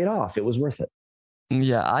it paid off. It was worth it.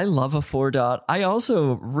 Yeah. I love a 4 dot. I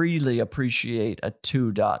also really appreciate a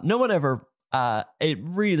 2 dot. No one ever, it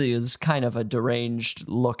really is kind of a deranged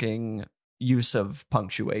looking use of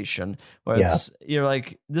punctuation where you're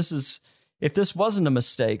like, if this wasn't a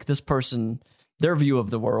mistake, this person, their view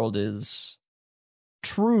of the world is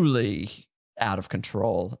truly out of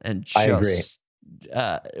control and just, I agree.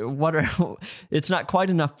 It's not quite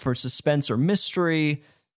enough for suspense or mystery,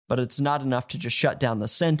 but it's not enough to just shut down the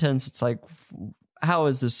sentence. It's like, how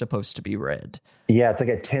is this supposed to be read? Yeah, it's like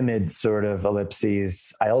a timid sort of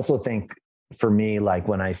ellipses. I also think for me, like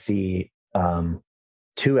when I see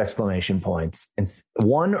 2 exclamation points, and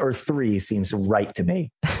 1 or 3 seems right to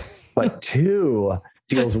me, but 2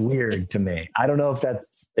 feels weird to me. I don't know if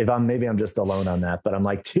I'm just alone on that, but I'm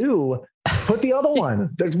like, 2, put the other one.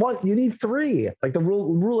 There's 1, you need 3, like the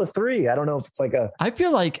rule of 3. I don't know if it's like I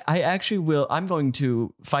feel like I actually will. I'm going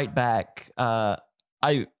to fight back. I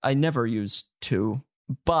never use 2,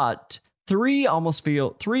 but 3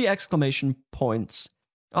 exclamation points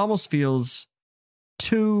almost feels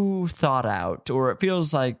too thought out, or it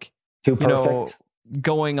feels like too perfect.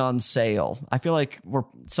 Going on sale. I feel like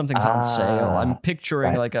something's on sale. I'm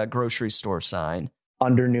picturing like a grocery store sign.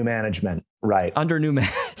 Under new management. Right. Under new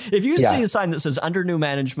if you see a sign that says under new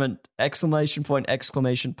management, exclamation point,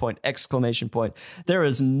 exclamation point, exclamation point, there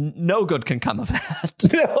is no good can come of that.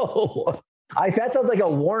 No. That sounds like a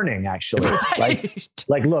warning, actually. Right.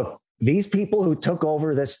 Like, look, these people who took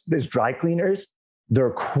over this dry cleaners,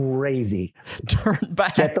 they're crazy. Turn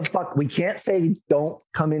back. Get the fuck. We can't say don't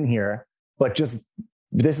come in here, but just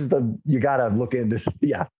you got to look into.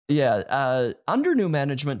 Yeah. Yeah. Under new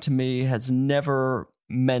management to me has never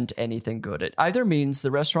meant anything good. It either means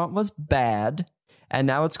the restaurant was bad and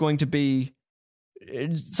now it's going to be,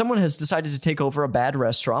 someone has decided to take over a bad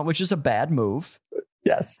restaurant, which is a bad move.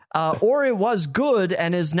 Yes. Or it was good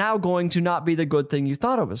and is now going to not be the good thing you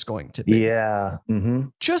thought it was going to be. Yeah. Mm-hmm.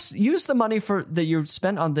 Just use the money that you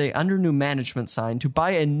spent on the under new management sign to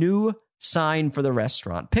buy a new sign for the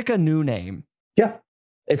restaurant. Pick a new name. Yeah.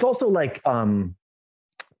 It's also like,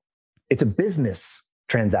 it's a business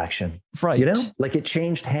transaction. Right. You know, like it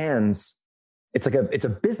changed hands. It's a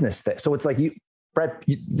business thing. So it's like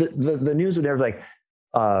the news would never like,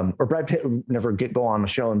 or Brad Pitt would never go on a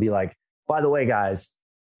show and be like, by the way, guys,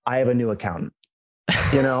 I have a new accountant.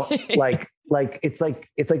 You know, like it's like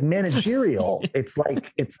managerial. It's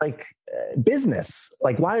like business.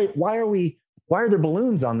 Like why are there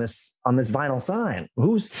balloons on this vinyl sign?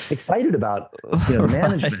 Who's excited about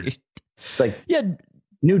management? It's like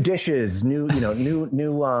new dishes, new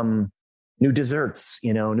desserts,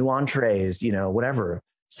 new entrees, whatever.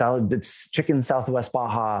 Salad, it's chicken Southwest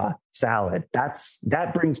Baja salad.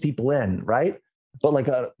 That brings people in, right? But like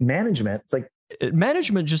a management, it's like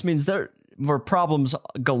management just means there were problems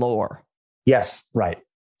galore. Yes, right.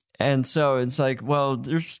 And so it's like, well,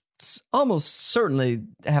 there's almost certainly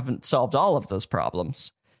haven't solved all of those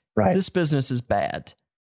problems. Right. This business is bad.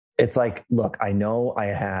 It's like, look, I know I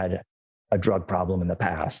had a drug problem in the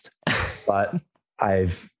past, but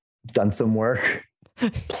I've done some work.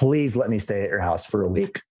 Please let me stay at your house for a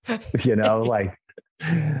week. Like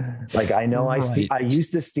I know right. I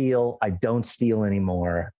used to steal. I don't steal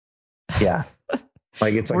anymore. Yeah.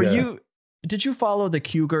 Like it's like did you follow the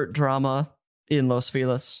Q-Gurt drama in Los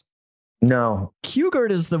Feliz? No.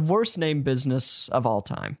 Q-Gurt is the worst named business of all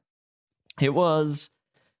time. It was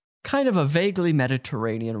kind of a vaguely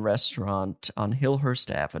Mediterranean restaurant on Hillhurst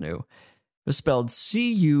Avenue. It was spelled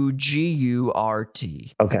Cugurt.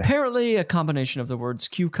 Okay. Apparently a combination of the words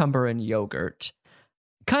cucumber and yogurt.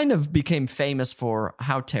 kind of became famous for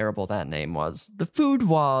how terrible that name was. The food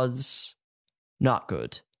was not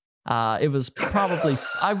good. It was probably,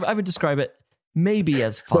 I would describe it maybe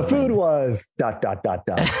as fine. The food was ... not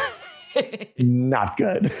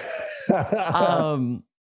good.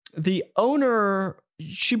 The owner,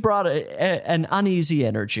 she brought an uneasy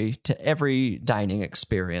energy to every dining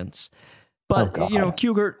experience. But,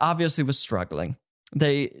 Kugert obviously was struggling.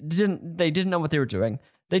 They didn't know what they were doing.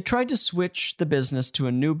 They tried to switch the business to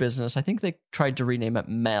a new business. I think they tried to rename it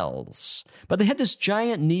Mel's. But they had this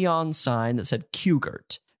giant neon sign that said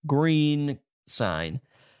Kugert, green sign.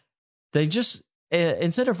 They just,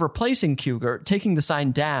 instead of replacing Kugert, taking the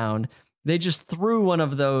sign down, they just threw one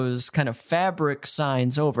of those kind of fabric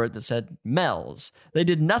signs over it that said Mel's. They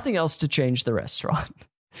did nothing else to change the restaurant.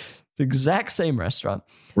 The exact same restaurant.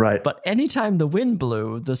 Right. But anytime the wind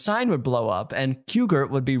blew, the sign would blow up and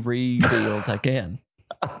Kugert would be revealed again.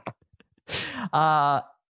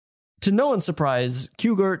 To no one's surprise,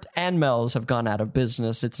 Kugert and Mel's have gone out of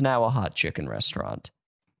business. It's now a hot chicken restaurant.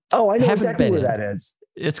 Oh, I know exactly where that is.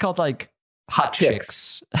 It's called like Hot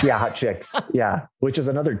Chicks. Yeah, Hot Chicks. Yeah, which is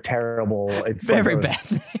another terrible. It's very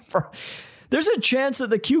bad name. There's a chance that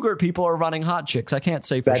the Kugert people are running Hot Chicks. I can't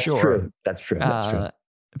say for sure. That's true.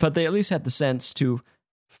 But they at least had the sense to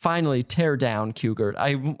finally tear down Kugert.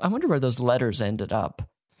 I wonder where those letters ended up.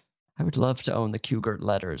 I would love to own the Kugert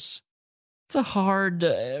letters. It's a hard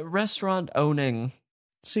restaurant owning.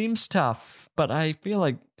 Seems tough, but I feel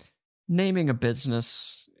like naming a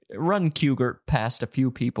business, run Kugert past a few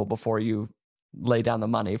people before you lay down the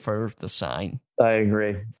money for the sign. I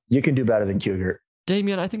agree. You can do better than Kugert.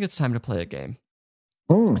 Damien, I think it's time to play a game.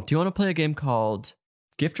 Do you want to play a game called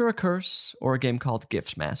Gift or a Curse or a game called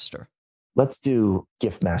Gift Master? Let's do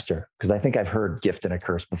Gift Master, because I think I've heard Gift and a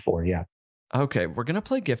Curse before, yeah. Okay, we're going to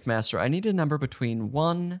play Gift Master. I need a number between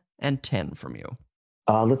 1 and 10 from you.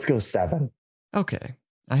 Let's go 7. Okay.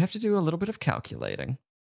 I have to do a little bit of calculating.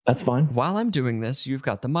 That's fine. While I'm doing this, you've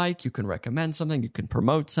got the mic. You can recommend something. You can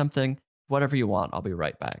promote something. Whatever you want. I'll be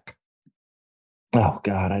right back. Oh,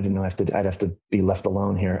 God. I didn't know I'd have to be left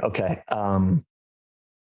alone here. Okay.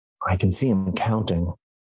 I can see him counting.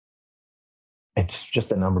 It's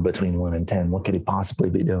just a number between 1 and 10. What could he possibly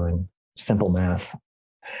be doing? Simple math.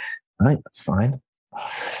 All right, that's fine.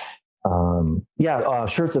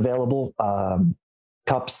 Shirts available,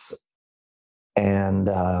 cups, and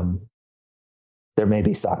there may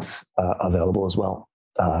be socks available as well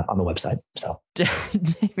on the website. So,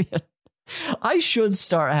 Damien, I should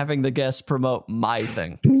start having the guests promote my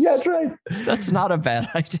thing. Yeah, that's right. That's not a bad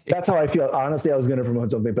idea. That's how I feel. Honestly, I was going to promote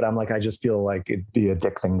something, but I'm like, I just feel like it'd be a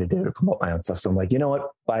dick thing to do to promote my own stuff. So I'm like, you know what?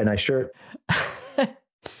 Buy a nice shirt.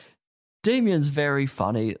 Damien's very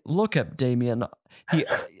funny. Look at Damien. He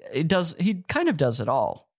kind of does it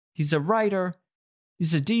all. He's a writer.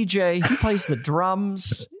 He's a DJ. He plays the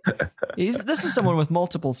drums. This is someone with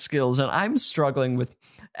multiple skills, and I'm struggling with,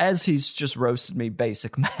 as he's just roasted me,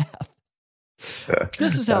 basic math.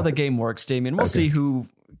 This is how the game works, Damien. We'll see who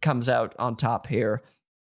comes out on top here.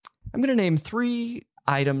 I'm going to name 3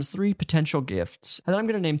 items, 3 potential gifts, and then I'm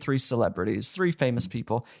going to name 3 celebrities, 3 famous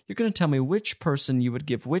people. You're going to tell me which person you would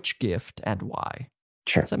give which gift and why.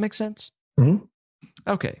 Sure. Does that make sense? Mm-hmm.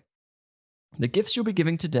 Okay. The gifts you'll be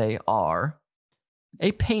giving today are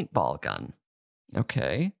a paintball gun.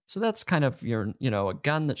 Okay. So that's kind of your, a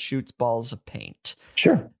gun that shoots balls of paint.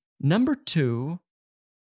 Sure. Number 2,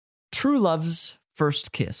 true love's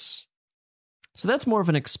first kiss. So that's more of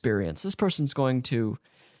an experience. This person's going to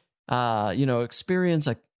experience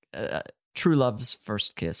a true love's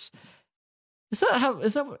first kiss.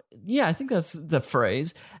 Yeah, I think that's the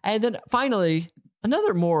phrase. And then finally,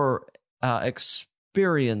 another more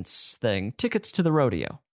experience thing, tickets to the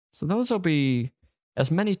rodeo. So those will be as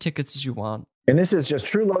many tickets as you want. And this is just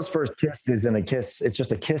true love's first kiss isn't a kiss. It's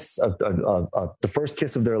just a kiss of the first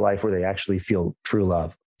kiss of their life where they actually feel true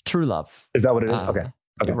love. True love. Is that what it is? Okay.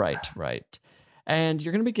 Right. And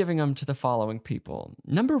you're going to be giving them to the following people.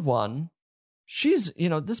 Number 1, she's,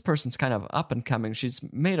 this person's kind of up and coming. She's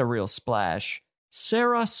made a real splash.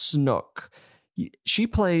 Sarah Snook. She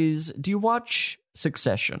plays, do you watch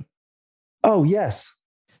Succession? Oh, yes.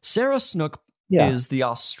 Sarah Snook is the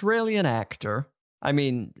Australian actor. I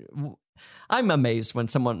mean, I'm amazed when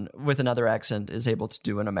someone with another accent is able to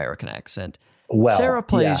do an American accent. Well, Sarah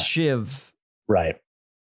plays Shiv. Right.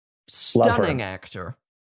 Stunning actor.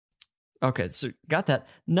 Okay, so got that.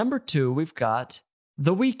 Number 2, we've got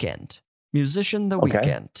The Weeknd. Musician The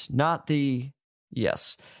Weeknd. Not the...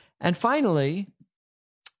 Yes. And finally,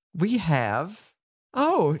 we have...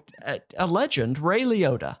 a legend, Ray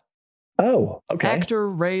Liotta. Oh, okay. Actor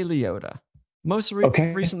Ray Liotta. Most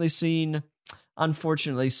recently seen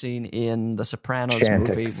unfortunately seen in the Sopranos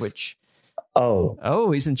movie, Chantix. which...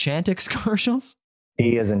 Oh, he's in Chantix commercials?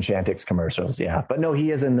 he is in Chantix commercials, yeah. But no,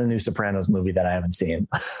 he is in the new Sopranos movie that I haven't seen.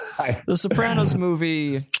 The Sopranos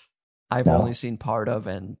movie, I've No. only seen part of,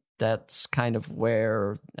 and that's kind of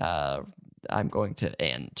where I'm going to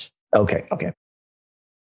end. Okay.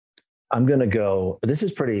 I'm going to go. This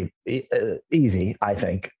is pretty easy, I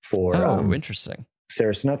think, for Interesting.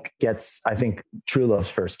 Sarah Snook gets, I think, True Love's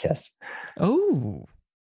first kiss. Oh.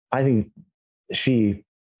 I think she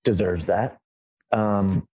deserves that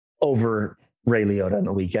over Ray Liotta in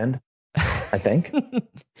The Weekend, I think.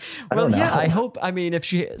 I hope. I mean,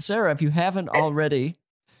 Sarah, if you haven't already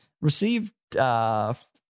received True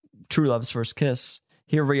Love's first kiss,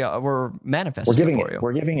 here we are. We're manifesting it for you.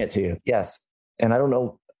 We're giving it to you. Yes. And I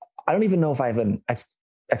don't even know if I have an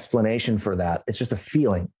explanation for that. It's just a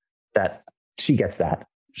feeling that she gets that.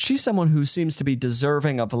 She's someone who seems to be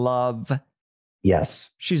deserving of love.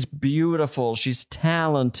 Yes. She's beautiful. She's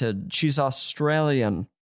talented. She's Australian.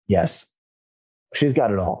 Yes. She's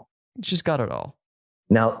got it all. She's got it all.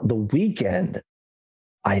 Now, The Weeknd,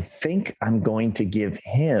 I think I'm going to give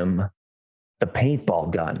him the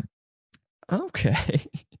paintball gun. Okay.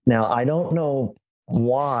 Now, I don't know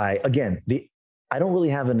why. Again, I don't really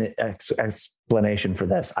have an explanation for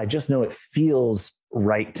this. I just know it feels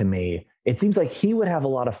right to me. It seems like he would have a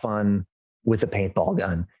lot of fun with a paintball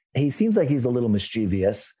gun. He seems like he's a little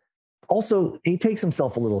mischievous. Also, he takes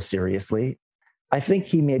himself a little seriously. I think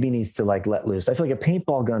he maybe needs to let loose. I feel like a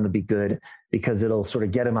paintball gun would be good because it'll sort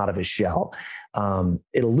of get him out of his shell.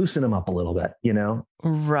 It'll loosen him up a little bit, you know?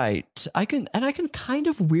 Right. I can kind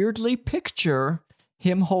of weirdly picture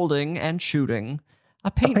him holding and shooting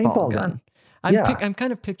a paintball gun. I'm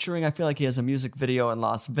kind of picturing, I feel like he has a music video in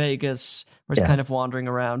Las Vegas where he's kind of wandering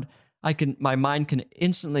around. My mind can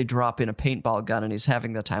instantly drop in a paintball gun and he's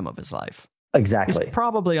having the time of his life. Exactly. He's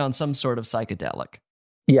probably on some sort of psychedelic.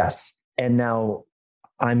 Yes. And now,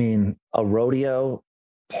 I mean, a rodeo,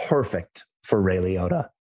 perfect for Ray Liotta.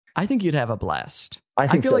 I think you'd have a blast. I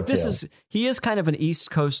feel so like too. He is kind of an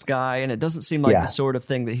East Coast guy, and it doesn't seem like the sort of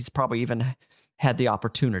thing that he's probably even had the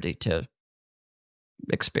opportunity to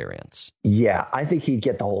experience. Yeah, I think he'd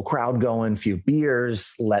get the whole crowd going, few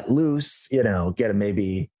beers, let loose, get him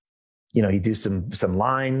maybe, he'd do some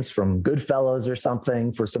lines from Goodfellas or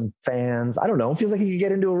something for some fans. I don't know. It feels like he could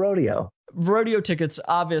get into a rodeo. Rodeo tickets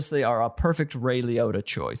obviously are a perfect Ray Liotta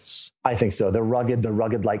choice. I think so. They're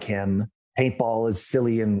rugged like him. Paintball is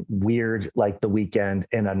silly and weird like The Weeknd,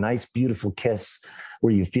 and a nice, beautiful kiss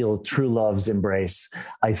where you feel true love's embrace.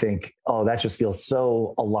 I think, that just feels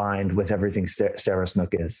so aligned with everything Sarah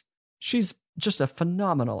Snook is. She's just a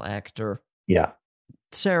phenomenal actor. Yeah.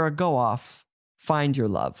 Sarah, go off. Find your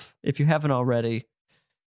love. If you haven't already,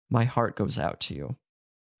 my heart goes out to you.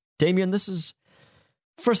 Damien, this is,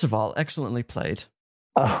 first of all, excellently played.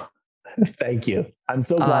 Oh, thank you. I'm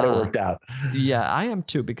so glad it worked out. Yeah, I am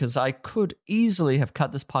too, because I could easily have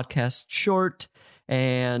cut this podcast short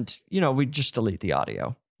and, we'd just delete the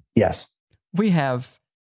audio. Yes. We have,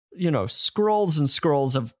 scrolls and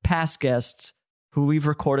scrolls of past guests who we've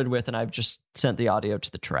recorded with, and I've just sent the audio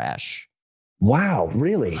to the trash. Wow,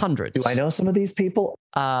 really? Hundreds. Do I know some of these people?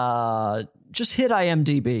 Just hit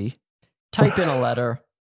IMDb, type in a letter,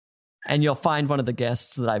 and you'll find one of the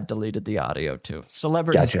guests that I've deleted the audio to.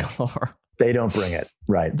 Celebrities galore. They don't bring it.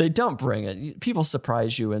 Right. They don't bring it. People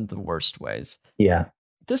surprise you in the worst ways. Yeah.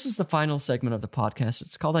 This is the final segment of the podcast.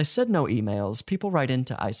 It's called I Said No Emails. People write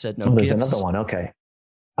into I Said No There's Gifts. another one. Okay.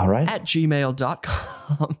 All right. At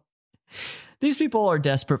gmail.com. These people are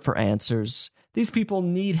desperate for answers. These people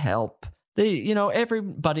need help.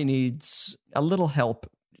 Everybody needs a little help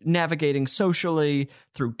navigating socially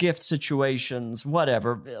through gift situations,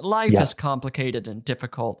 whatever. Life is complicated and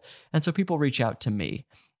difficult. And so people reach out to me.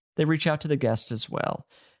 They reach out to the guest as well.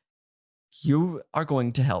 You are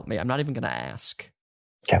going to help me. I'm not even going to ask.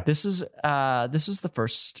 Okay. This is the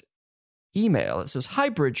first email. It says, "Hi,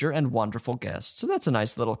 Bridger and wonderful guest." So that's a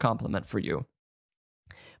nice little compliment for you.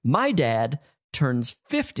 My dad turns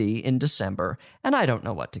 50 in December, and I don't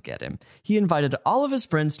know what to get him. He invited all of his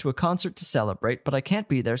friends to a concert to celebrate, but I can't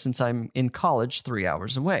be there since I'm in college 3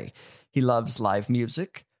 hours away. He loves live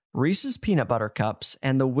music, Reese's Peanut Butter Cups,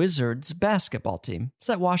 and the Wizards basketball team. Is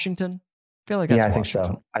that Washington? I feel like that's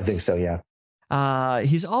Washington. I think so, yeah.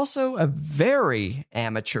 He's also a very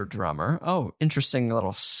amateur drummer. Oh, interesting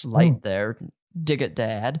little slight there. Dig it,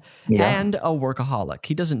 Dad. Yeah. And a workaholic.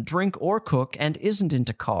 He doesn't drink or cook and isn't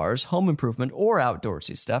into cars, home improvement, or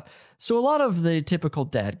outdoorsy stuff. So a lot of the typical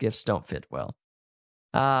dad gifts don't fit well.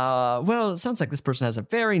 Well, it sounds like this person has a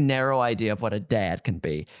very narrow idea of what a dad can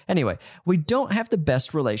be. Anyway, we don't have the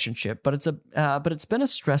best relationship, but it's been a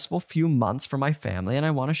stressful few months for my family, and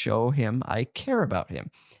I want to show him I care about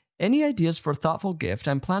him. Any ideas for a thoughtful gift?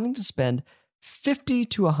 I'm planning to spend $50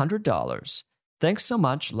 to $100. Thanks so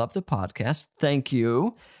much. Love the podcast. Thank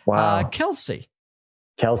you. Wow. Kelsey,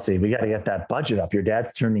 we got to get that budget up. Your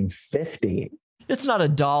dad's turning 50. it's not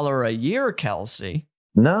 $1 a year, Kelsey.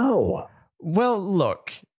 No. Well,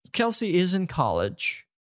 look, Kelsey is in college.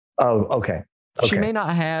 Oh, okay. She may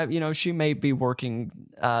not have, she may be working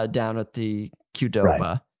down at the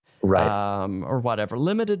Qdoba. Right. Or whatever.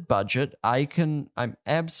 Limited budget. I'm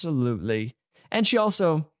absolutely. And she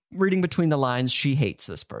also, reading between the lines, she hates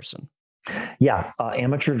this person. Yeah.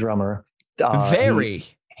 Amateur drummer. Very.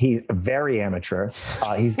 He's very amateur.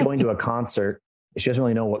 He's going to a concert. She doesn't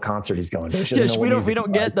really know what concert he's going to. Yes, we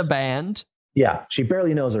don't get the band. Yeah. She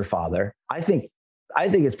barely knows her father. I think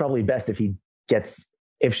it's probably best if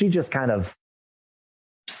she just kind of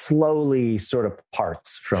slowly sort of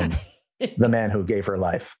parts from the man who gave her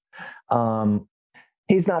life.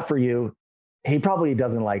 He's not for you. He probably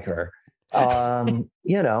doesn't like her.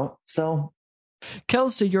 So.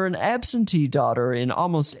 Kelsey, you're an absentee daughter in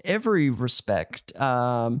almost every respect.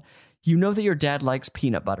 You know that your dad likes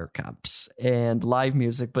peanut butter cups and live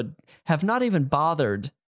music, but have not even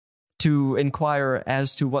bothered to inquire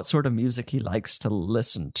as to what sort of music he likes to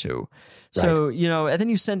listen to. So, and then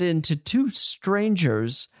you send it into two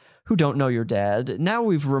strangers who don't know your dad. Now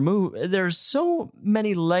there's so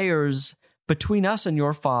many layers between us and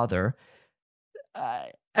your father.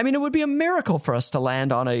 It would be a miracle for us to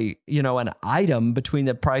land on an item between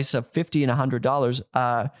the price of $50 and $100.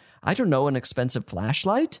 I don't know, an expensive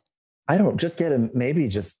flashlight. I don't just get him. Maybe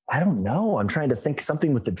just, I don't know. I'm trying to think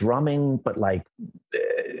something with the drumming, but like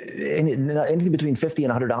anything between $50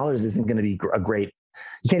 and $100 isn't going to be a great.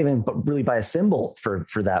 You can't even really buy a cymbal for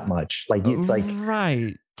that much. Like it's like,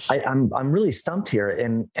 right. I'm really stumped here,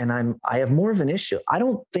 and I have more of an issue. I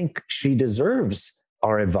don't think she deserves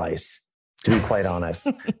our advice, to be quite honest.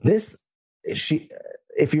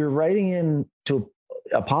 If you're writing in to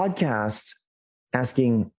a podcast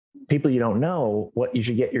asking people you don't know what you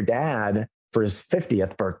should get your dad for his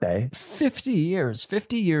 50th birthday. 50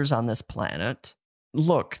 years on this planet.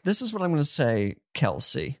 Look, this is what I'm going to say,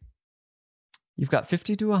 Kelsey. You've got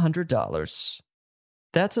 $50 to $100.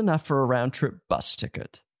 That's enough for a round trip bus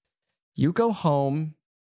ticket. You go home,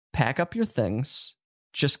 pack up your things,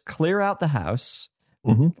 just clear out the house,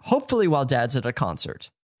 hopefully while dad's at a concert.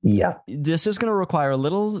 Yeah. This is going to require a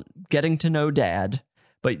little getting to know dad,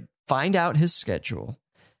 but find out his schedule.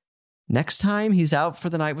 Next time he's out for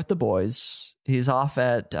the night with the boys, he's off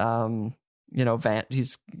at,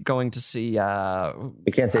 he's going to see...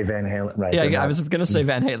 you can't say Van Halen, right? Yeah, I was going to say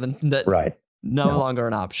Van Halen. Right. No longer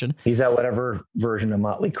an option. He's at whatever version of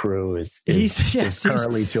Motley Crue is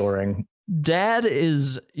currently touring. Dad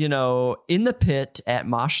is, in the pit at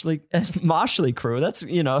Motley Crue. That's,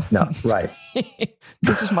 No, right.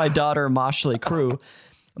 This is my daughter, Motley Crue.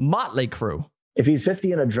 Motley Crue. If he's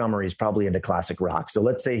 50 and a drummer, he's probably into classic rock. So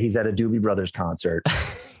let's say he's at a Doobie Brothers concert,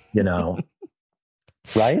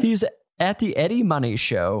 right? He's at the Eddie Money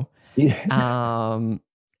show.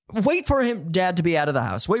 Wait for dad to be out of the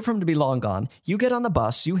house. Wait for him to be long gone. You get on the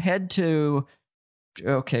bus. You head to,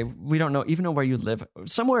 we don't even know where you live.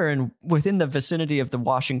 Somewhere within the vicinity of the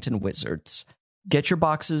Washington Wizards. Get your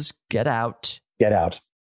boxes. Get out.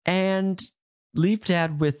 And leave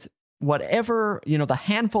dad with whatever, the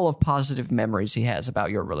handful of positive memories he has about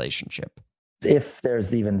your relationship. If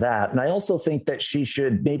there's even that. And I also think that she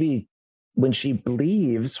should maybe, when she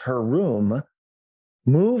leaves her room,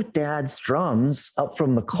 move dad's drums up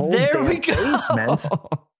from the cold basement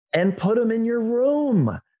and put them in your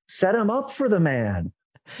room. Set them up for the man.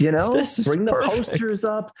 Bring the posters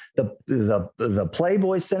up, the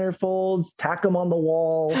Playboy centerfolds, tack them on the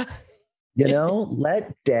wall.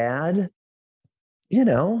 Let dad.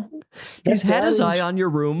 He's had his eye on your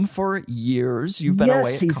room for years. You've been away at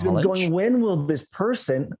college. He's been going, when will this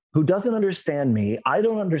person who doesn't understand me, I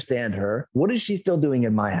don't understand her, what is she still doing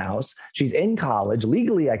in my house? She's in college.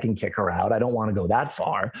 Legally, I can kick her out. I don't want to go that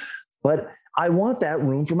far. But I want that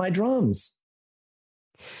room for my drums.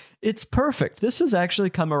 It's perfect. This has actually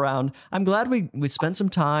come around. I'm glad we spent some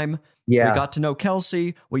time. Yeah. We got to know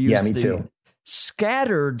Kelsey. We used the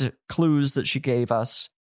scattered clues that she gave us.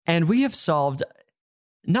 And we have solved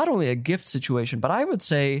not only a gift situation, but I would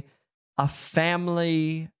say a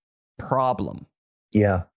family problem.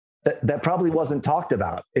 Yeah. That probably wasn't talked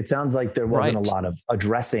about. It sounds like there wasn't a lot of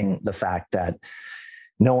addressing the fact that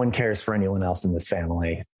no one cares for anyone else in this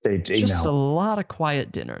family. A lot of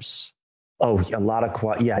quiet dinners. Oh, a lot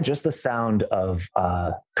of just the sound of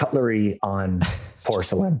cutlery on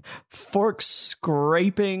porcelain. Forks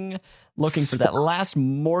scraping, looking for that last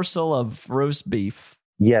morsel of roast beef.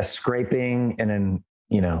 Yes, scraping, and then,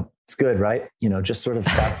 it's good, right? Just sort of,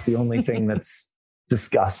 that's the only thing that's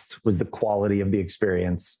discussed, was the quality of the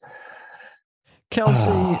experience.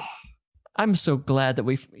 Kelsey, I'm so glad that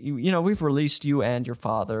we've released you and your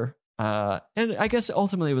father. And I guess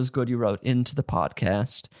ultimately it was good you wrote into the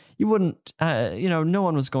podcast. You wouldn't, no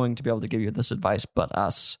one was going to be able to give you this advice but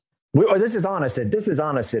us. This is honest. This is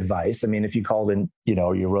honest advice. I mean, if you called in,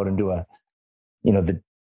 you wrote into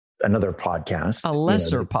another podcast, a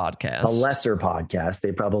lesser podcast,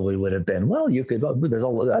 they probably would have been, well, you could,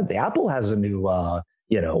 the Apple has a new,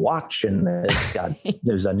 watch, and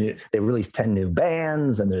they released 10 new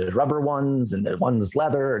bands, and there's rubber ones, and the one's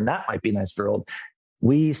leather, and that might be nice for old.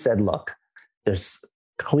 We said, look, there's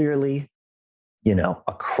clearly, a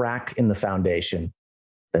crack in the foundation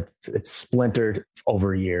that it's splintered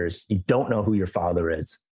over years. You don't know who your father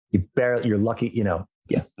is. You're lucky,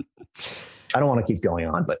 yeah. I don't want to keep going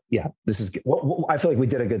on, but yeah, this is, I feel like we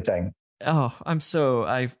did a good thing. Oh,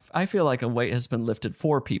 I feel like a weight has been lifted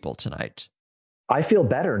for people tonight. I feel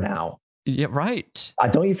better now. Yeah, right.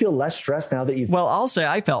 Don't you feel less stressed now that you've... Well, I'll say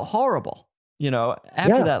I felt horrible.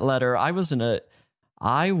 After that letter, I was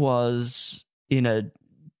in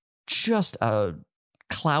just a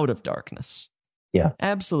cloud of darkness. Yeah.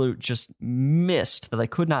 Absolute just mist that I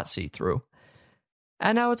could not see through.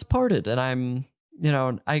 And now it's parted, and I'm,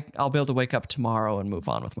 I'll be able to wake up tomorrow and move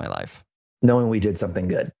on with my life. Knowing we did something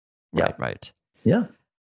good. Yeah. Right. Yeah.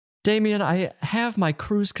 Damien, I have my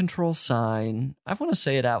cruise control sign. I want to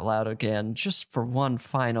say it out loud again, just for one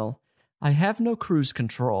final. I have no cruise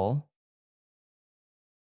control.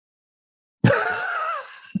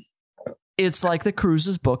 It's like the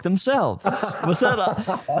cruises book themselves. Was that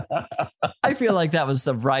I feel like that was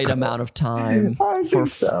the right amount of time. I think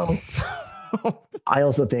so. I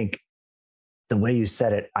also think the way you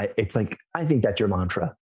said it, I think that's your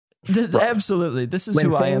mantra. Absolutely. This is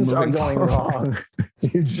who I am moving When things are going wrong,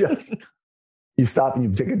 you stop and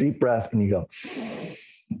you take a deep breath and you go,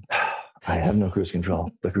 I have no cruise control.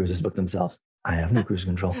 The cruises book themselves. I have no cruise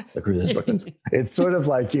control. The cruises book themselves. It's sort of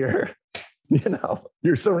like your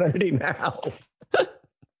serenity now.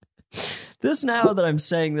 This, now that I'm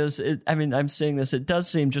saying this, it does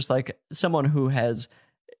seem just like someone who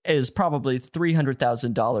is probably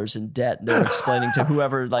 $300,000 in debt. They're explaining to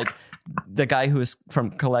whoever, like the guy who is from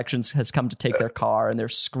collections has come to take their car, and they're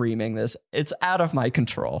screaming this. It's out of my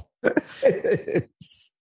control.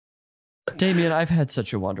 Damien, I've had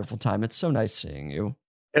such a wonderful time. It's so nice seeing you.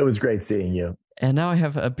 It was great seeing you. And now I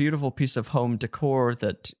have a beautiful piece of home decor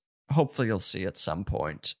that hopefully you'll see at some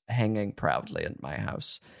point hanging proudly in my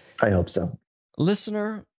house. I hope so.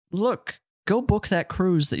 Listener, look, go book that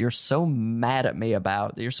cruise that you're so mad at me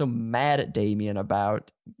about, that you're so mad at Damien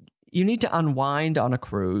about. You need to unwind on a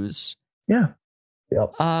cruise. Yeah.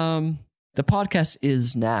 Yep. The podcast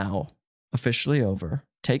is now officially over.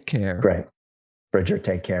 Take care. Great. Bridger,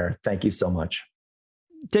 take care. Thank you so much.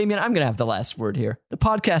 Damien, I'm going to have the last word here. The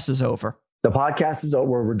podcast is over. The podcast is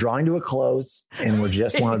over. We're drawing to a close, and we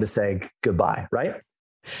just wanted to say goodbye, right?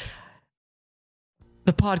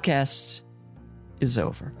 The podcast is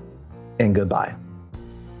over. And goodbye.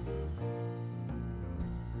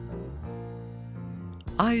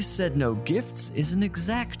 I Said No Gifts is an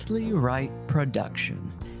Exactly Right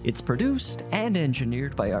production. It's produced and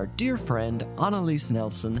engineered by our dear friend Annalise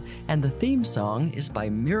Nelson, and the theme song is by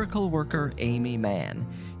miracle worker Amy Mann.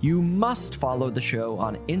 You must follow the show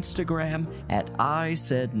on Instagram at I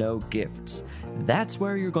Said No Gifts. That's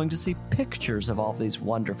where you're going to see pictures of all these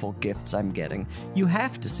wonderful gifts I'm getting. You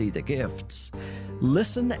have to see the gifts.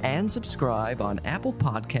 Listen and subscribe on Apple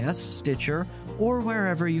Podcasts, Stitcher, or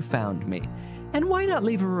wherever you found me. And why not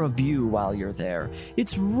leave a review while you're there?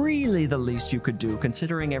 It's really the least you could do,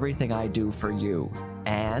 considering everything I do for you.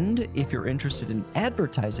 And if you're interested in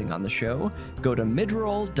advertising on the show, go to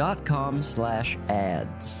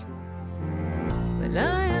midroll.com/ads. When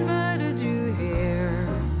I invited you here,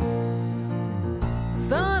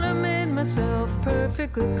 thought I made myself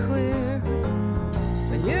perfectly clear.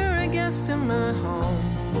 When you're a guest in my home,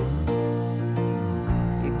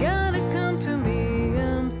 you gotta come to me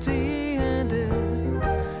empty-handed.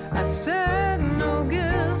 I said no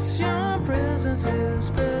gifts, your presence is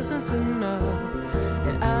presence enough.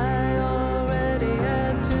 And I already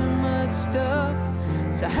had too much stuff,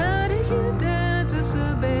 so how do you dare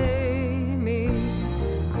disobey?